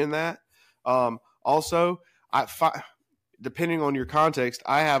helpful to be in that. Also, depending on your context,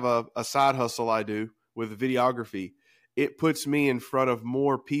 I have a side hustle I do with videography. It puts me in front of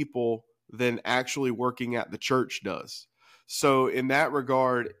more people than actually working at the church does. So in that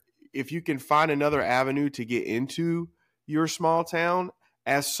regard, if you can find another avenue to get into your small town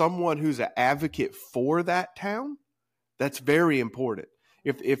as someone who's an advocate for that town, that's very important.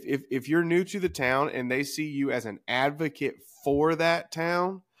 If you're new to the town and they see you as an advocate for that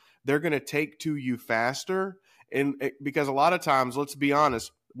town, they're going to take to you faster. And because a lot of times, let's be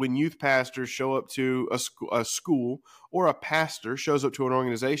honest, when youth pastors show up to a school or a pastor shows up to an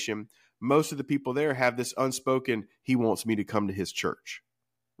organization, most of the people there have this unspoken, he wants me to come to his church.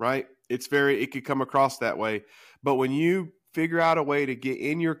 Right? It could come across that way. But when you figure out a way to get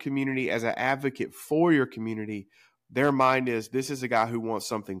in your community as an advocate for your community, their mind is, this is a guy who wants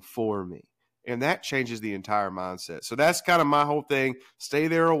something for me. And that changes the entire mindset. So that's kind of my whole thing. Stay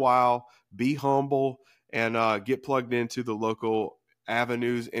there a while, be humble, and get plugged into the local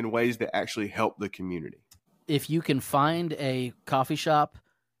avenues in ways that actually help the community. If you can find a coffee shop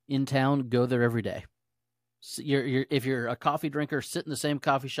in town, go there every day. If you're a coffee drinker, sit in the same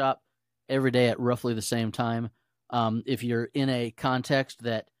coffee shop every day at roughly the same time. If you're in a context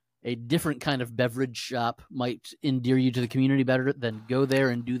that a different kind of beverage shop might endear you to the community better, then go there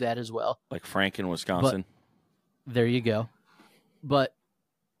and do that as well. Like Frank in Wisconsin. But, there you go. But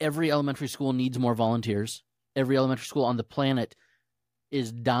every elementary school needs more volunteers. Every elementary school on the planet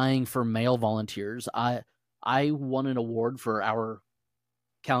is dying for male volunteers. I won an award for our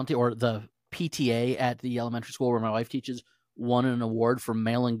county, or the PTA at the elementary school where my wife teaches, won an award for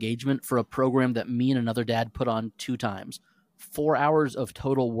male engagement for a program that me and another dad put on 2 times. 4 hours of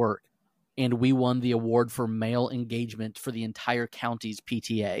total work, and we won the award for male engagement for the entire county's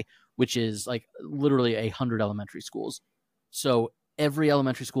PTA, which is like literally 100 elementary schools. So every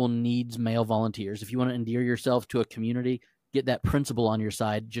elementary school needs male volunteers. If you want to endear yourself to a community, get that principal on your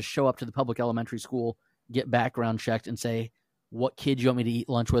side, just show up to the public elementary school, get background checked, and say, what kid do you want me to eat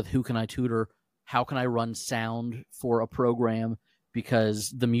lunch with? Who can I tutor? How can I run sound for a program? Because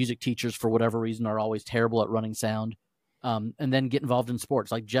the music teachers, for whatever reason, are always terrible at running sound. And then get involved in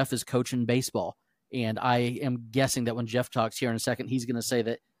sports. Like Jeff is coaching baseball. And I am guessing that when Jeff talks here in a second, he's going to say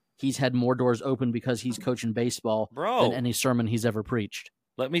that he's had more doors open because he's coaching baseball than any sermon he's ever preached.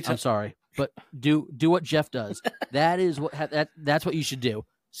 I'm sorry, but do what Jeff does. That's what you should do.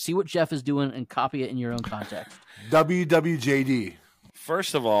 See what Jeff is doing and copy it in your own context. WWJD.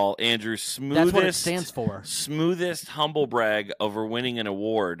 First of all, Andrew, that's what it stands for. Smoothest humble brag over winning an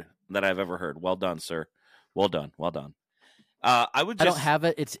award that I've ever heard. Well done, sir. Well done. Well done. I don't have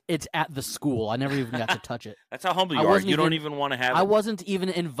it. It's at the school. I never even got to touch it. That's how humble you are. You don't even want to have it. I wasn't even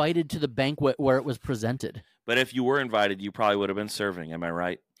invited to the banquet where it was presented. But if you were invited, you probably would have been serving. Am I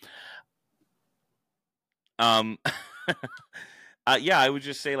right? Yeah, I would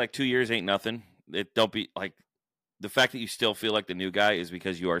just say like 2 years ain't nothing. Don't be like, the fact that you still feel like the new guy is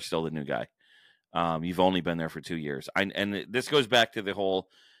because you are still the new guy. You've only been there for 2 years. And this goes back to the whole,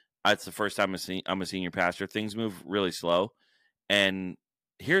 it's the first time I'm a senior pastor. Things move really slow. And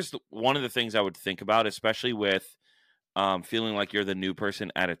here's one of the things I would think about, especially with feeling like you're the new person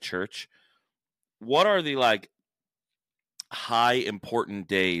at a church. What are the like high important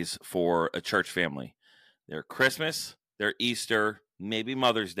days for a church family? They're Christmas, they're Easter, maybe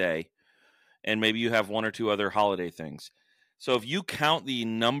Mother's Day, and maybe you have 1 or 2 other holiday things. So if you count the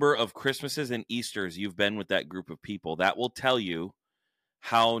number of Christmases and Easters you've been with that group of people, that will tell you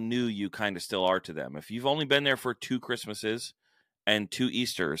how new you kind of still are to them. If you've only been there for 2 Christmases and 2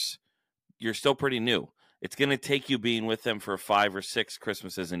 Easters, you're still pretty new. It's going to take you being with them for 5 or 6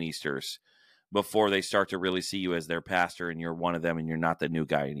 Christmases and Easters before they start to really see you as their pastor and you're one of them and you're not the new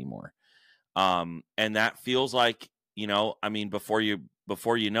guy anymore. And that feels like, before you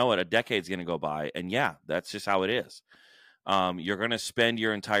know it, a decade's going to go by. And yeah, that's just how it is. You're going to spend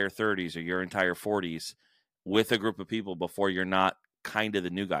your entire 30s or your entire 40s with a group of people before you're not kind of the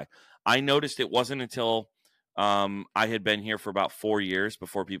new guy. I noticed it wasn't until I had been here for about 4 years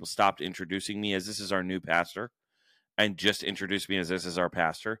before people stopped introducing me as this is our new pastor and just introduced me as this is our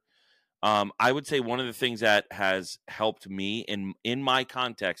pastor. I would say one of the things that has helped me in my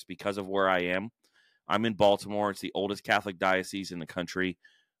context because of where I am, I'm in Baltimore. It's the oldest Catholic diocese in the country.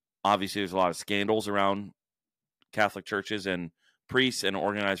 Obviously, there's a lot of scandals around Catholic churches and priests and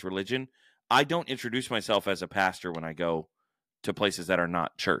organized religion. I don't introduce myself as a pastor when I go to places that are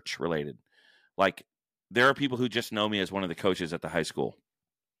not church related. Like, there are people who just know me as one of the coaches at the high school,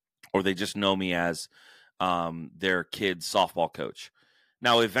 or they just know me as their kid's softball coach.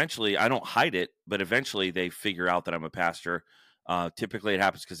 Now, eventually, I don't hide it, but eventually they figure out that I'm a pastor. Typically, it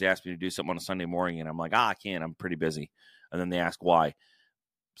happens because they ask me to do something on a Sunday morning, and I'm like, I can't. I'm pretty busy. And then they ask why.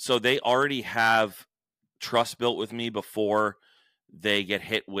 So they already have trust built with me before they get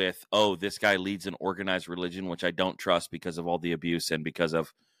hit with, oh, this guy leads an organized religion, which I don't trust because of all the abuse and because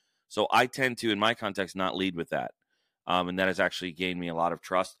of. So I tend to, in my context, not lead with that. And that has actually gained me a lot of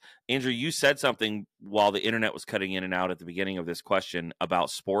trust. Andrew, you said something while the internet was cutting in and out at the beginning of this question about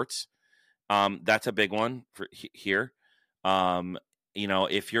sports. That's a big one for here.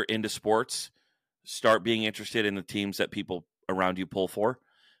 If you're into sports, start being interested in the teams that people around you pull for.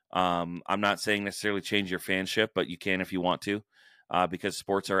 I'm not saying necessarily change your fanship, but you can if you want to, because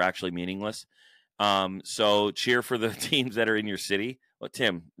sports are actually meaningless. So cheer for the teams that are in your city. Well,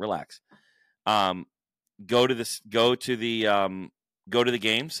 Tim, relax. Go to the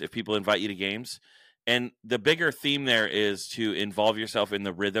games if people invite you to games. And the bigger theme there is to involve yourself in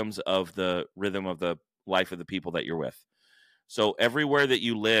the rhythm of the life of the people that you're with. So everywhere that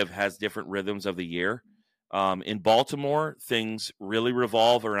you live has different rhythms of the year. In Baltimore, things really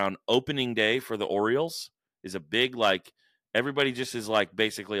revolve around opening day for the Orioles is a big, everybody just is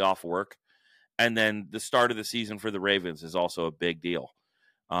basically off work. And then the start of the season for the Ravens is also a big deal.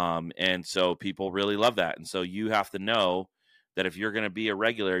 And so people really love that. And so you have to know that if you're going to be a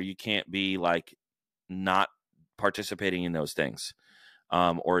regular, you can't be not participating in those things,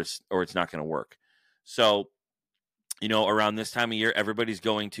 or it's not going to work. So, around this time of year, everybody's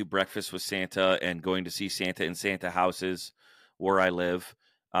going to breakfast with Santa and going to see Santa in Santa houses where I live.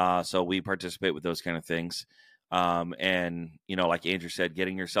 So we participate with those kind of things. And, like Andrew said,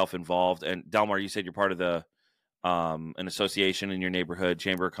 getting yourself involved. And Delmar, you said you're part of the an association in your neighborhood,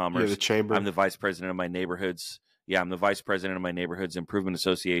 Chamber of Commerce. Yeah, the chamber. I'm the vice president of my neighborhood's. Yeah, I'm the vice president of my neighborhood's improvement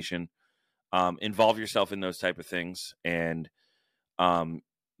association. Involve yourself in those type of things and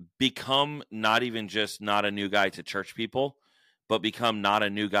become not even just not a new guy to church people, but become not a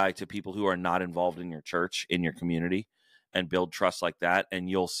new guy to people who are not involved in your church, in your community, and build trust like that. And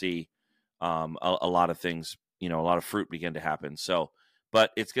you'll see a lot of things, a lot of fruit begin to happen. So,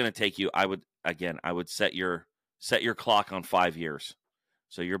 but it's going to take you, I would set your clock on 5 years.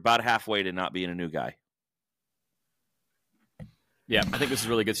 So you're about halfway to not being a new guy. Yeah, I think this is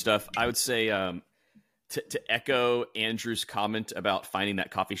really good stuff. I would say to echo Andrew's comment about finding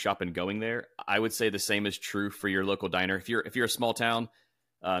that coffee shop and going there, I would say the same is true for your local diner. If you're a small town,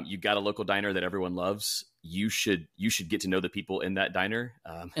 you got a local diner that everyone loves, you should get to know the people in that diner.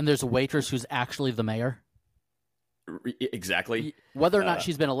 And there's a waitress who's actually the mayor. Exactly. Whether or not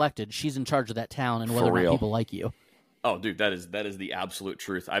she's been elected, she's in charge of that town, and whether or not people like you. Oh, dude, that is the absolute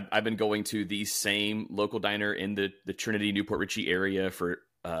truth. I've been going to the same local diner in the Trinity, Newport Richey area for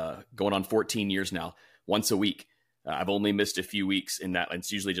going on 14 years now, once a week. I've only missed a few weeks in that.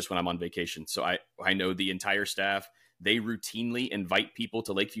 It's usually just when I'm on vacation. So I know the entire staff. They routinely invite people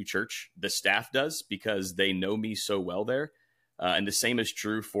to Lakeview Church. The staff does because they know me so well there. And the same is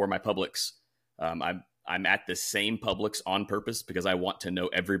true for my Publix. I'm at the same Publix on purpose because I want to know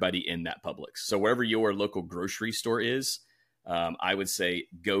everybody in that Publix. So wherever your local grocery store is, I would say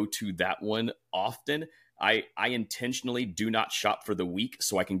go to that one often. I intentionally do not shop for the week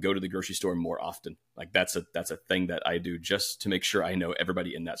so I can go to the grocery store more often. Like that's a thing that I do just to make sure I know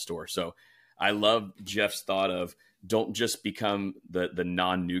everybody in that store. So I love Jeff's thought of don't just become the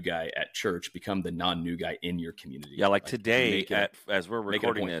non-new guy at church, become the non-new guy in your community. Yeah, like today, as we're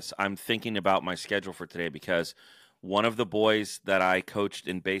recording this, I'm thinking about my schedule for today because one of the boys that I coached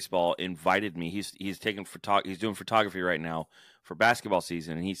in baseball invited me. He's doing photography right now for basketball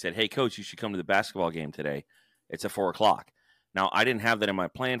season, and he said, "Hey, coach, you should come to the basketball game today. It's at 4:00." Now, I didn't have that in my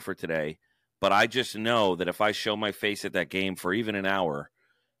plan for today, but I just know that if I show my face at that game for even an hour,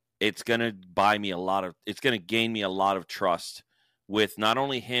 it's going to gain me a lot of trust with not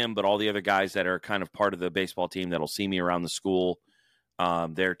only him, but all the other guys that are kind of part of the baseball team that'll see me around the school.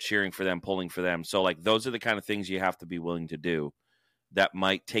 They're cheering for them, pulling for them. So like, those are the kind of things you have to be willing to do that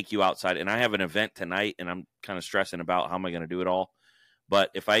might take you outside. And I have an event tonight and I'm kind of stressing about how am I going to do it all.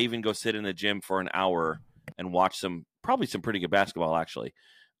 But if I even go sit in the gym for an hour and watch probably some pretty good basketball actually.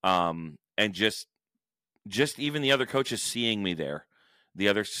 And just even the other coaches seeing me there, the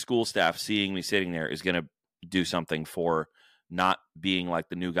other school staff seeing me sitting there is going to do something for not being like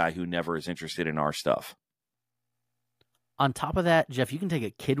the new guy who never is interested in our stuff. On top of that, Jeff, you can take a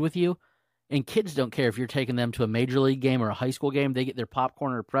kid with you, and kids don't care if you're taking them to a major league game or a high school game. They get their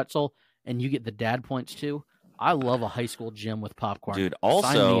popcorn or pretzel, and you get the dad points too. I love a high school gym with popcorn. Dude,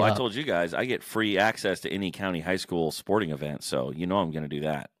 also, I told you guys, I get free access to any county high school sporting event, so I'm going to do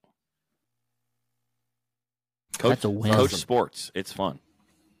that. That's a win. Coach sports. It's fun.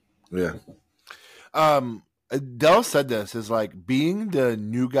 Yeah. Dell said this is like being the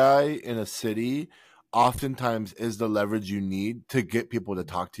new guy in a city oftentimes is the leverage you need to get people to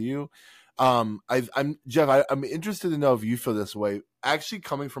talk to you. Jeff, I'm interested to know if you feel this way. Actually,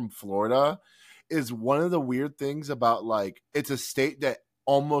 coming from Florida is one of the weird things about like, it's a state that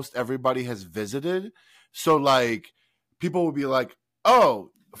almost everybody has visited. So like people will be like,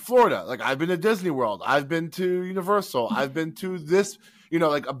 oh, Florida, like I've been to Disney World, I've been to Universal, I've been to this,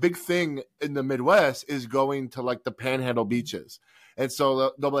 like a big thing in the Midwest is going to like the Panhandle beaches. And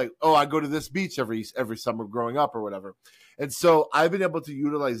so they'll be like, oh, I go to this beach every summer growing up or whatever. And so I've been able to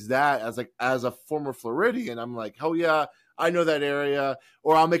utilize that as a former Floridian. I'm like, oh yeah, I know that area.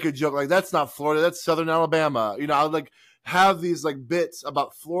 Or I'll make a joke like, that's not Florida, that's Southern Alabama. I'll like have these like bits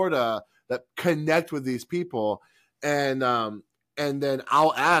about Florida that connect with these people. And then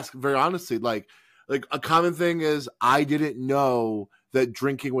I'll ask very honestly, like a common thing is I didn't know that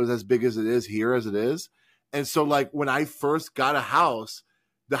drinking was as big as it is here as it is. And so like when I first got a house,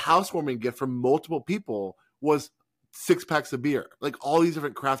 the housewarming gift from multiple people was 6 packs of beer, like all these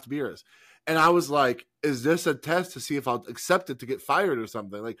different craft beers. And I was like, is this a test to see if I'll accept it to get fired or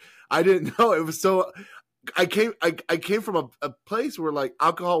something? Like I didn't know. It was so I came from a place where like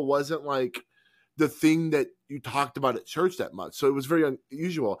alcohol wasn't like the thing that you talked about at church that much. So it was very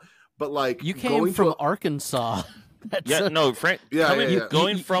unusual. But like you came from Arkansas. Going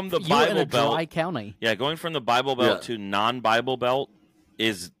from the Bible Belt, dry county. Yeah, going from the Bible Belt to non-Bible Belt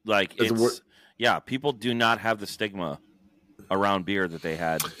is like people do not have the stigma around beer that they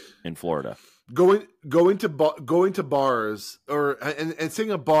had in Florida. Going to bars and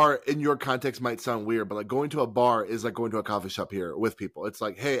saying a bar in your context might sound weird, but like going to a bar is like going to a coffee shop here with people. It's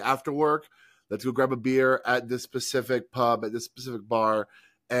like, hey, after work, let's go grab a beer at this specific pub, at this specific bar,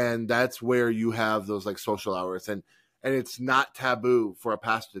 and that's where you have those like social hours. And it's not taboo for a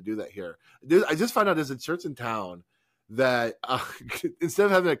pastor to do that here. I just found out there's a church in town that instead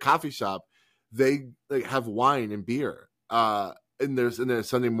of having a coffee shop, they like have wine and beer. In their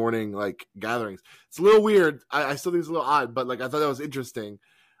Sunday morning like gatherings. It's a little weird. I still think it's a little odd, but like I thought that was interesting.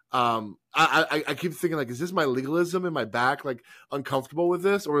 I keep thinking like, is this my legalism in my back, like uncomfortable with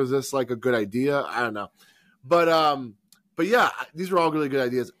this, or is this like a good idea? I don't know. But yeah, these are all really good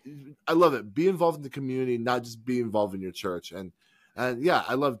ideas. I love it. Be involved in the community, not just be involved in your church. And yeah,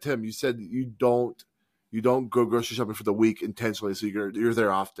 I love Tim. You said you don't go grocery shopping for the week intentionally, so you're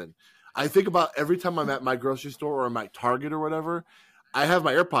there often. I think about every time I'm at my grocery store or my Target or whatever, I have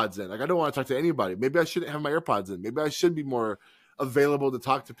my AirPods in. Like, I don't want to talk to anybody. Maybe I shouldn't have my AirPods in. Maybe I should be more available to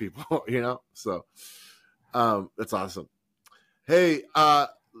talk to people, you know? So that's awesome. Hey,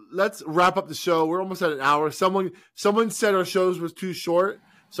 let's wrap up the show. We're almost at an hour. Someone said our shows was too short,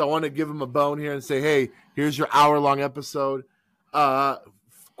 so I want to give them a bone here and say, hey, here's your hour-long episode.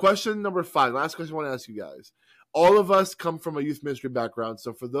 Question number 5. Last question I want to ask you guys. All of us come from a youth ministry background.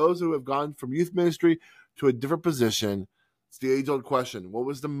 So for those who have gone from youth ministry to a different position, it's the age-old question. What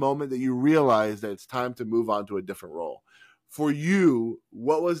was the moment that you realized that it's time to move on to a different role? For you,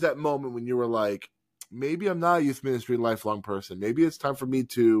 what was that moment when you were like, maybe I'm not a youth ministry lifelong person. Maybe it's time for me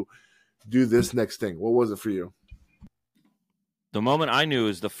to do this next thing. What was it for you? The moment I knew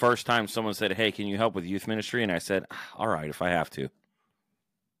is the first time someone said, hey, can you help with youth ministry? And I said, all right, if I have to.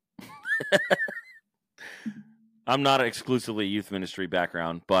 I'm not exclusively youth ministry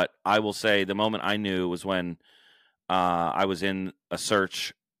background, but I will say the moment I knew was when I was in a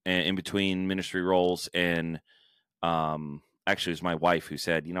search in between ministry roles, and actually it was my wife who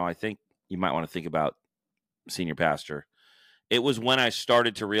said, I think you might want to think about senior pastor. It was when I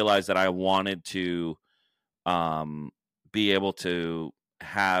started to realize that I wanted to be able to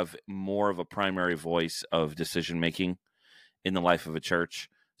have more of a primary voice of decision-making in the life of a church.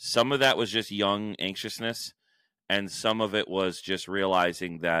 Some of that was just young anxiousness, and some of it was just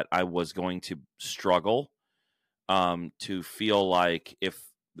realizing that I was going to struggle to feel like if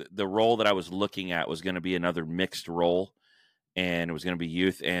the role that I was looking at was going to be another mixed role, and it was going to be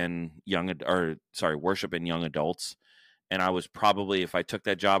youth and worship and young adults. And I was probably, if I took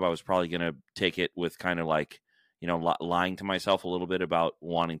that job, I was probably going to take it with kind of like, lying to myself a little bit about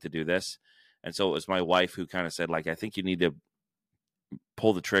wanting to do this. And so it was my wife who kind of said, like, I think you need to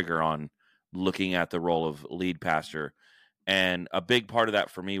pull the trigger on looking at the role of lead pastor. And a big part of that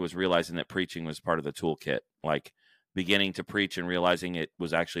for me was realizing that preaching was part of the toolkit, like beginning to preach and realizing it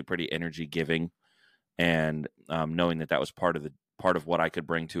was actually pretty energy giving. And knowing that was part of what I could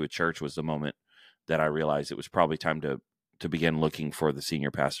bring to a church was the moment that I realized it was probably time to begin looking for the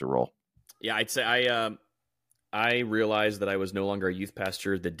senior pastor role. Yeah, I'd say I realized that I was no longer a youth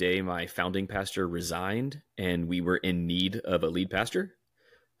pastor the day my founding pastor resigned, and we were in need of a lead pastor.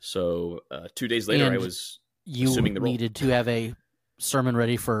 So 2 days later, I was assuming the role. You needed to have a sermon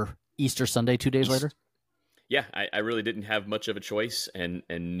ready for Easter Sunday 2 days later? Yeah, I really didn't have much of a choice, and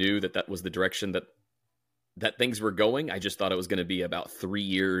knew that was the direction that things were going. I just thought it was going to be about 3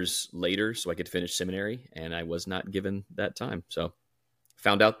 years later so I could finish seminary, and I was not given that time. So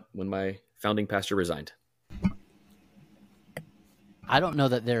found out when my founding pastor resigned. I don't know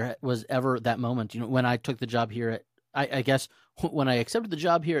that there was ever that moment. When I took the job here at, I guess when I accepted the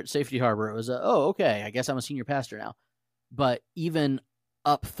job here at Safety Harbor, it was, okay, I guess I'm a senior pastor now. But even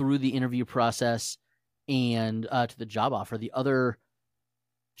up through the interview process and to the job offer, the other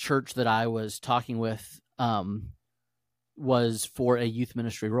church that I was talking with was for a youth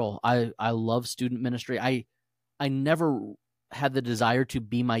ministry role. I love student ministry. I never had the desire to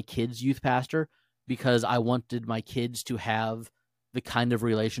be my kids' youth pastor because I wanted my kids to have the kind of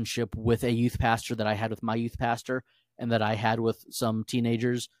relationship with a youth pastor that I had with my youth pastor and that I had with some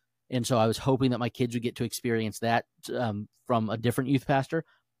teenagers. And so I was hoping that my kids would get to experience that from a different youth pastor.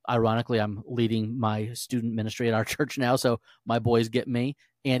 Ironically, I'm leading my student ministry at our church now, so my boys get me,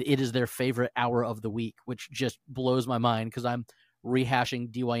 and it is their favorite hour of the week, which just blows my mind because I'm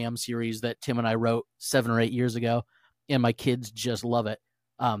rehashing DYM series that Tim and I wrote 7 or 8 years ago, and my kids just love it.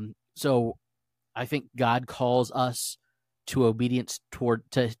 So I think God calls us to obedience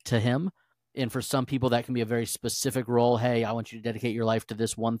to him. And for some people, that can be a very specific role. Hey, I want you to dedicate your life to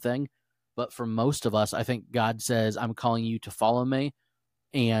this one thing. But for most of us, I think God says, I'm calling you to follow me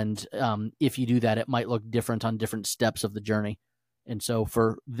And if you do that, it might look different on different steps of the journey. And so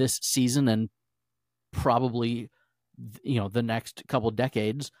for this season and probably, the next couple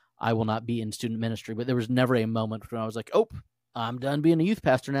decades, I will not be in student ministry. But there was never a moment when I was like, oh, I'm done being a youth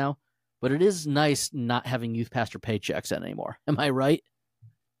pastor now. But it is nice not having youth pastor paychecks anymore. Am I right?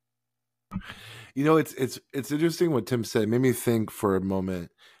 It's interesting what Tim said. It made me think for a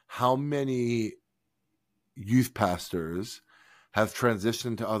moment how many youth pastors have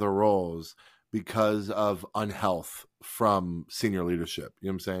transitioned to other roles because of unhealth from senior leadership. You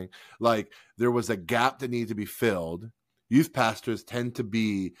know what I'm saying? Like, there was a gap that needed to be filled. Youth pastors tend to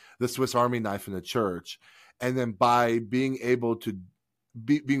be the Swiss Army knife in the church. And then by being able to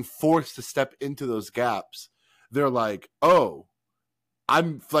being forced to step into those gaps, they're like, oh,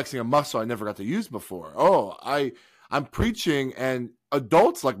 I'm flexing a muscle I never got to use before. Oh, I'm preaching and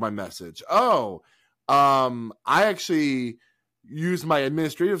adults like my message. Oh, I actually use my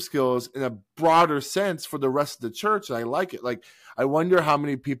administrative skills in a broader sense for the rest of the church, and I like it. Like, I wonder how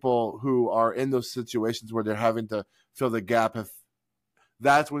many people who are in those situations where they're having to fill the gap, if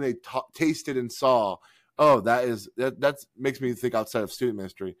that's when they tasted and saw, oh, that makes me think outside of student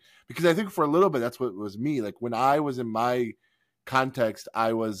ministry. Because I think for a little bit, that's what was me. Like, when I was in my context,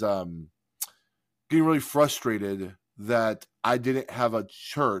 I was getting really frustrated that I didn't have a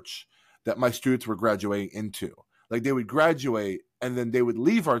church that my students were graduating into. Like, they would graduate and then they would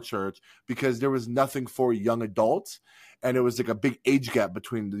leave our church because there was nothing for young adults. And it was like a big age gap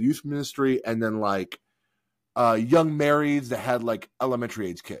between the youth ministry and then like young marrieds that had like elementary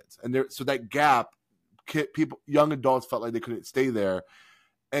age kids. And so that gap, young adults felt like they couldn't stay there.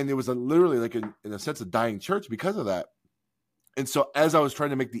 And it was literally like in a sense a dying church because of that. And so as I was trying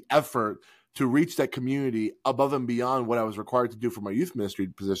to make the effort to reach that community above and beyond what I was required to do for my youth ministry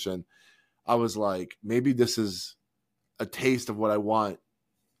position, I was like, maybe this is a taste of what I want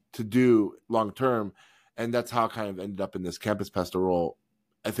to do long term. And that's how I kind of ended up in this campus pastor role,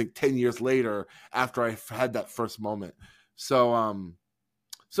 I think 10 years later after I had that first moment. So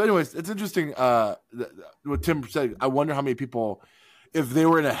anyways, it's interesting what Tim said. I wonder how many people, if they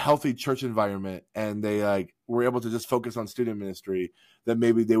were in a healthy church environment and they like were able to just focus on student ministry, then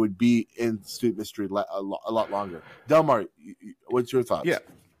maybe they would be in student ministry a lot longer. Delmar, what's your thoughts?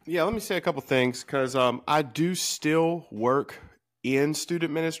 Yeah, let me say a couple things, because I do still work in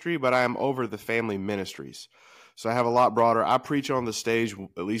student ministry, but I am over the family ministries. So I have a lot broader. I preach on the stage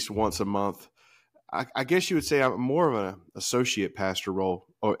at least once a month. I guess you would say I'm more of an associate pastor role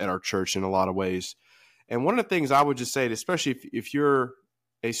at our church in a lot of ways. And one of the things I would just say, especially if you're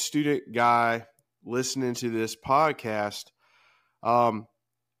a student guy listening to this podcast,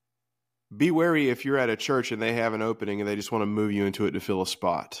 be wary if you're at a church and they have an opening and they just want to move you into it to fill a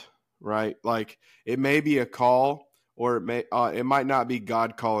spot, right? Like, it may be a call, or it might not be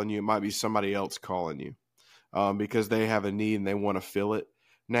God calling you. It might be somebody else calling you because they have a need and they want to fill it.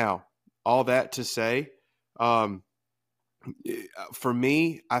 Now, all that to say, for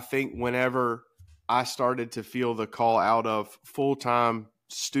me, I think whenever I started to feel the call out of full-time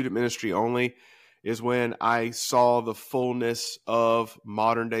student ministry only is when I saw the fullness of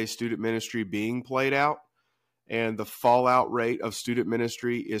modern day student ministry being played out, and the fallout rate of student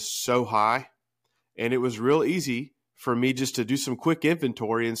ministry is so high. And it was real easy for me just to do some quick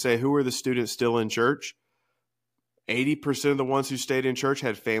inventory and say, who are the students still in church? 80% of the ones who stayed in church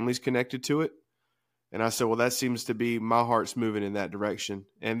had families connected to it. And I said, well, that seems to be, my heart's moving in that direction.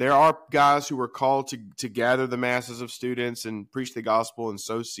 And there are guys who were called to gather the masses of students and preach the gospel and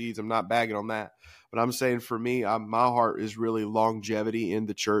sow seeds. I'm not bagging on that. But I'm saying for me, my heart is really longevity in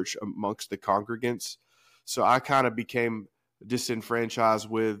the church amongst the congregants. So I kind of became disenfranchised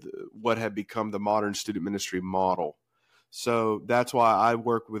with what had become the modern student ministry model. So that's why I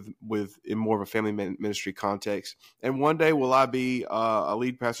work with in more of a family ministry context. And one day, will I be a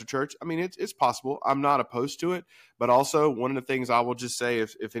lead pastor church? I mean, it's possible. I'm not opposed to it. But also, one of the things I will just say,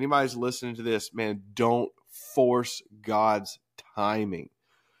 if anybody's listening to this, man, don't force God's timing.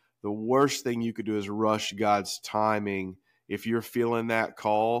 The worst thing you could do is rush God's timing if you're feeling that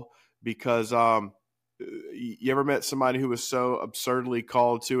call, because you ever met somebody who was so absurdly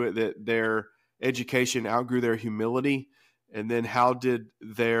called to it that their education outgrew their humility? And then how did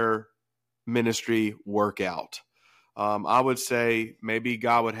their ministry work out? I would say maybe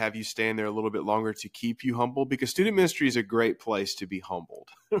God would have you stand there a little bit longer to keep you humble, because student ministry is a great place to be humbled,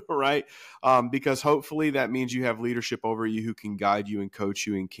 right? Because hopefully that means you have leadership over you who can guide you and coach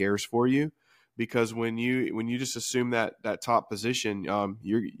you and cares for you. Because when you just assume that top position,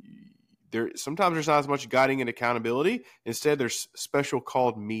 sometimes there's not as much guiding and accountability. Instead, there's special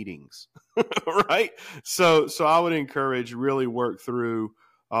called meetings, right? So I would encourage really work through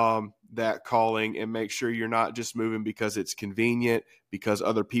that calling and make sure you're not just moving because it's convenient, because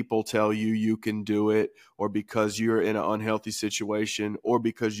other people tell you can do it, or because you're in an unhealthy situation, or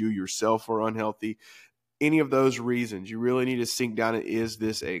because you yourself are unhealthy. Any of those reasons, you really need to sink down and is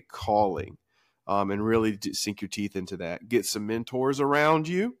this a calling? And really sink your teeth into that. Get some mentors around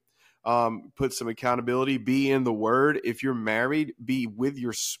you. Put some accountability. Be in the Word. If you're married, be with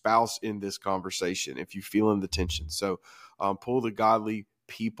your spouse in this conversation if you're feeling the tension. So pull the godly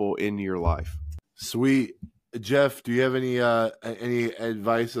people into your life. Sweet. Jeff, do you have any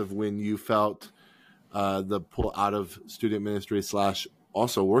advice of when you felt the pull out of student ministry /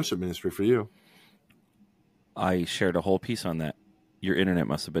 also worship ministry for you? I shared a whole piece on that. Your internet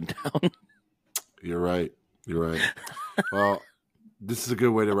must have been down. You're right. Well, this is a good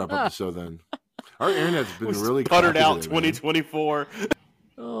way to wrap up the show then. Our internet's been really sputtered out today, 2024.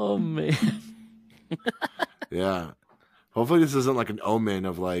 Oh, man. Yeah. Hopefully this isn't like an omen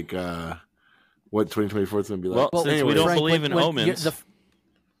of like what 2024 is going to be like. Well, since we don't believe in omens.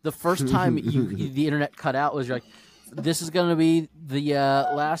 The first time the internet cut out was like, this is going to be the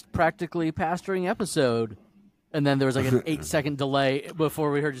last Practically Pastoring episode. And then there was like an 8-second delay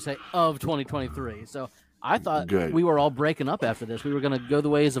before we heard you say of 2023. So I thought we were all breaking up after this. We were going to go the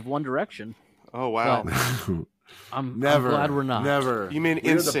ways of One Direction. Oh, wow. I'm glad we're not. Never. You mean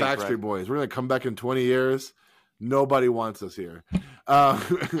we're the Backstreet Boys. We're going to come back in 20 years. Nobody wants us here.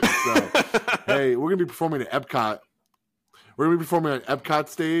 Hey, we're going to be performing at Epcot. We're going to be performing on Epcot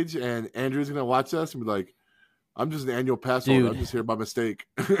stage, and Andrew's going to watch us and be like, I'm just an annual pass holder. I'm just here by mistake.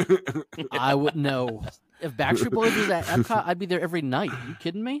 I wouldn't know. If Backstreet Boys was at Epcot, I'd be there every night. Are you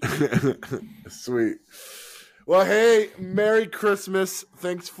kidding me? Sweet. Well, hey, Merry Christmas.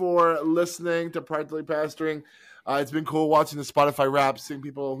 Thanks for listening to Practically Pastoring. It's been cool watching the Spotify Wraps, seeing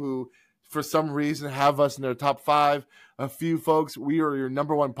people who, for some reason, have us in their top 5. A few folks, we are your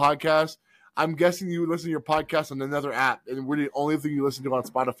number 1 podcast. I'm guessing you listen to your podcast on another app, and we're the only thing you listen to on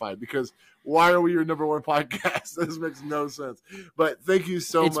Spotify, because why are we your number 1 podcast? This makes no sense. But thank you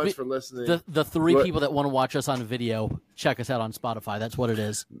so much for listening. The 3 people that want to watch us on video, check us out on Spotify. That's what it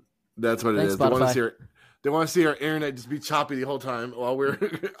is. That's what Thanks, it is. They want to see our internet just be choppy the whole time while we're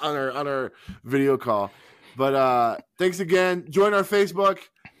on our video call. But thanks again. Join our Facebook.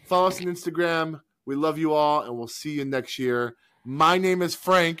 Follow us on Instagram. We love you all, and we'll see you next year. My name is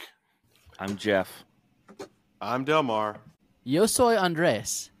Frank. I'm Jeff. I'm Delmar. Yo soy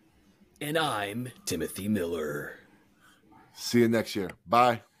Andres. And I'm Timothy Miller. See you next year.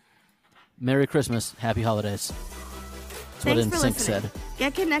 Bye. Merry Christmas. Happy holidays. That's Thanks what for NSYNC listening. said.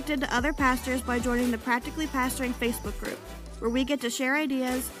 Get connected to other pastors by joining the Practically Pastoring Facebook group, where we get to share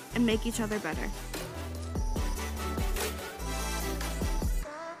ideas and make each other better.